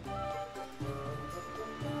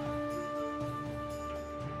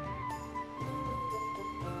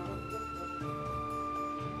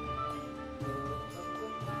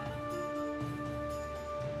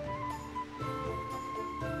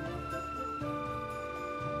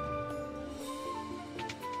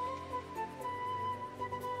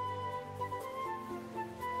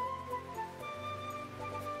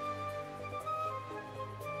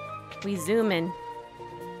 We zoom in.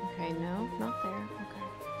 Okay, no, not there. Okay.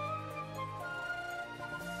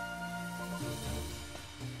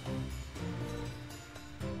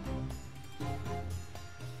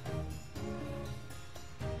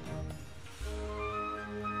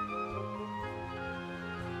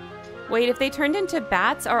 Wait, if they turned into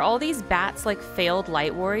bats, are all these bats like failed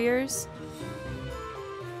light warriors?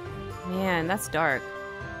 Man, that's dark.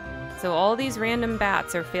 So all these random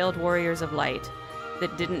bats are failed warriors of light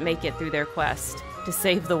that didn't make it through their quest to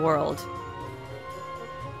save the world.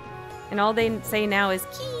 And all they say now is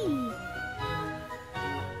key.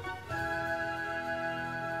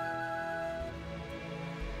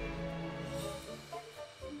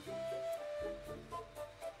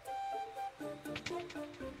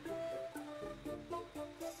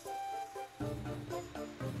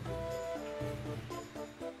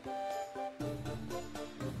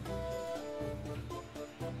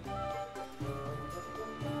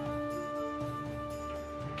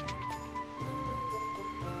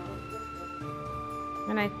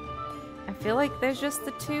 And I feel like there's just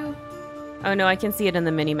the 2. Oh no, I can see it in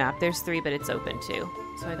the mini-map. There's 3, but it's open too.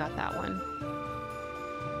 So I got that one.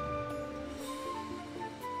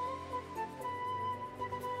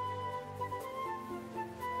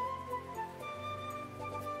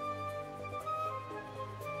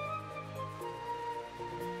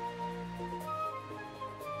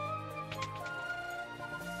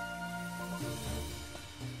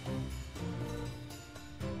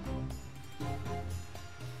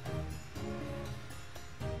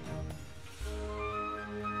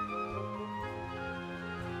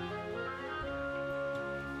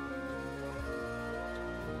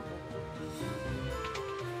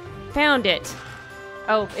 Found it!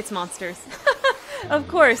 Oh, it's monsters. Of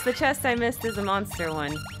course, the chest I missed is a monster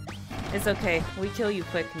one. It's okay, we kill you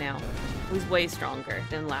quick now. It was way stronger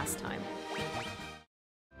than last time.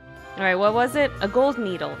 Alright, what was it? A gold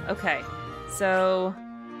needle. Okay, so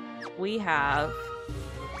we have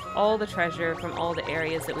all the treasure from all the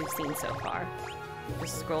areas that we've seen so far.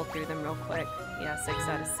 Just scroll through them real quick. Yeah, 6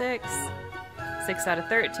 out of 6. 6 out of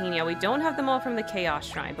 13. Yeah, we don't have them all from the Chaos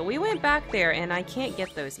Shrine, but we went back there and I can't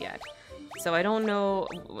get those yet. So I don't know.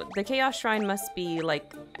 The Chaos Shrine must be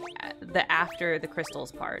like the after the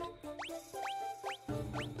crystals part.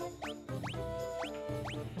 Okay.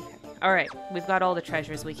 All right, we've got all the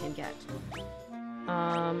treasures we can get.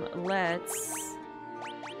 Let's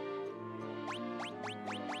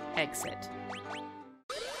exit.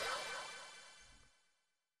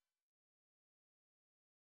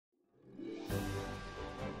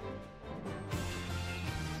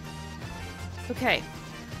 Okay.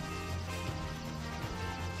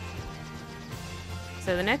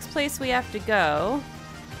 So the next place we have to go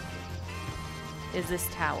is this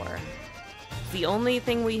tower. It's the only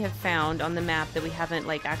thing we have found on the map that we haven't,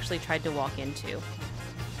 like, actually tried to walk into.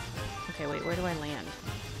 Okay, wait, where do I land?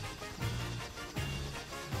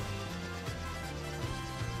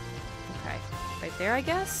 Okay, right there, I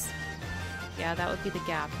guess? Yeah, that would be the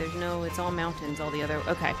gap. There's no, it's all mountains, all the other,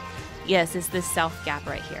 okay. Yes, it's this south gap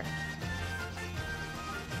right here.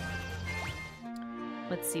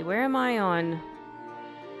 Let's see, where am I on?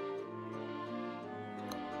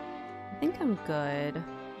 I think I'm good. I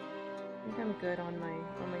think I'm good on my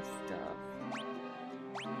stuff.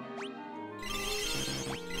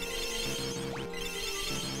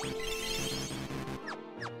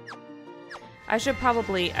 I should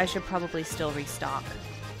probably still restock.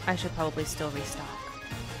 I should probably still restock.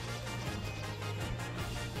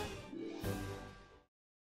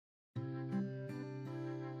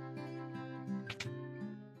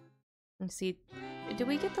 Let's see. Did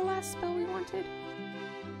we get the last spell we wanted?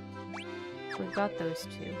 We've got those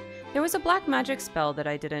 2. There was a black magic spell that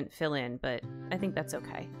I didn't fill in, but I think that's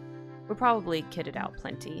okay. We're probably kitted out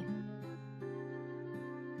plenty.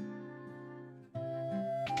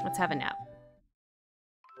 Let's have a nap.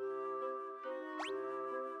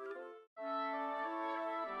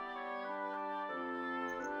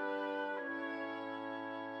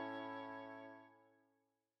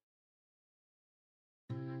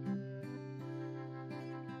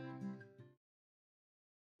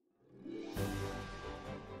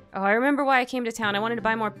 Oh, I remember why I came to town. I wanted to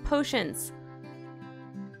buy more potions.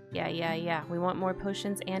 Yeah. We want more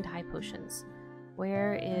potions and high potions.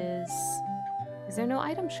 Where is... Is there no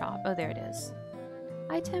item shop? Oh, there it is.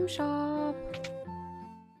 Item shop.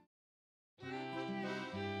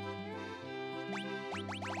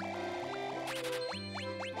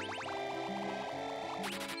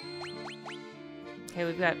 Okay,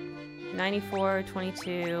 we've got 94,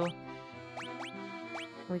 22.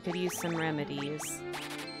 We could use some remedies.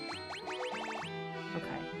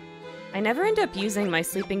 Okay. I never end up using my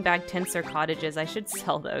sleeping bag tents or cottages. I should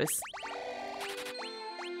sell those.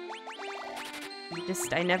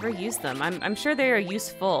 I never use them. I'm sure they are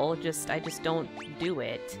useful, I just don't do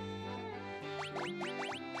it.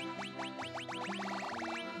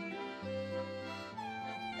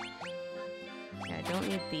 Yeah, I don't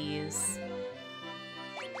need these.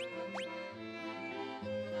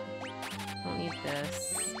 Don't need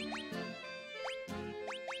this.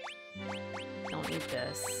 Don't need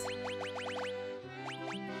this.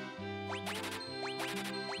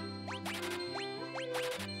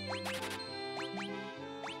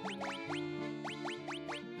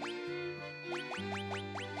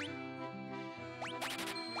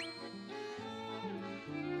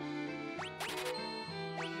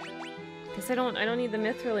 Guess I don't need the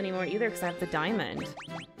mithril anymore either because I have the diamond.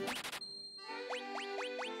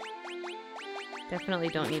 Definitely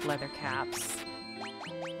don't need leather caps.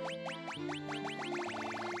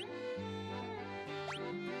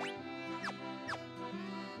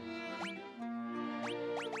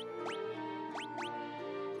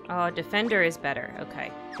 Oh, defender is better.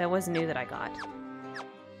 Okay, that was new that I got.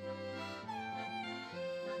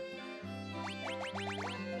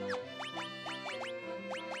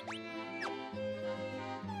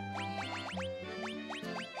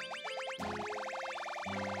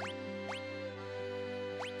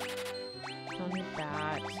 Don't need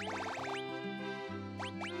that.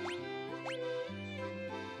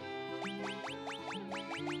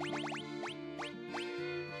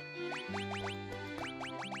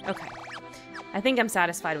 Okay. I think I'm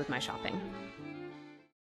satisfied with my shopping.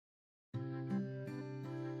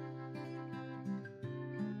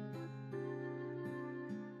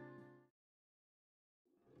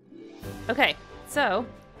 Okay, so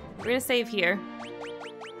we're gonna save here.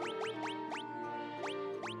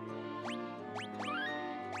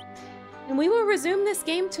 And we will resume this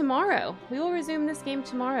game tomorrow.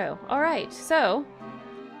 All right, so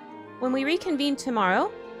when we reconvene tomorrow,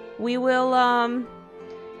 we will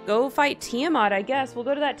go fight Tiamat, I guess. We'll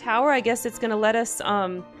go to that tower. I guess it's gonna let us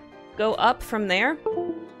go up from there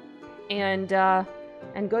and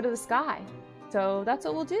go to the sky. So that's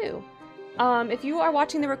what we'll do. If you are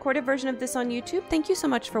watching the recorded version of this on YouTube, thank you so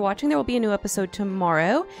much for watching. There will be a new episode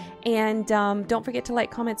tomorrow. And don't forget to like,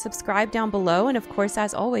 comment, subscribe down below. And of course,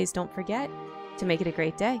 as always, don't forget to make it a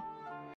great day.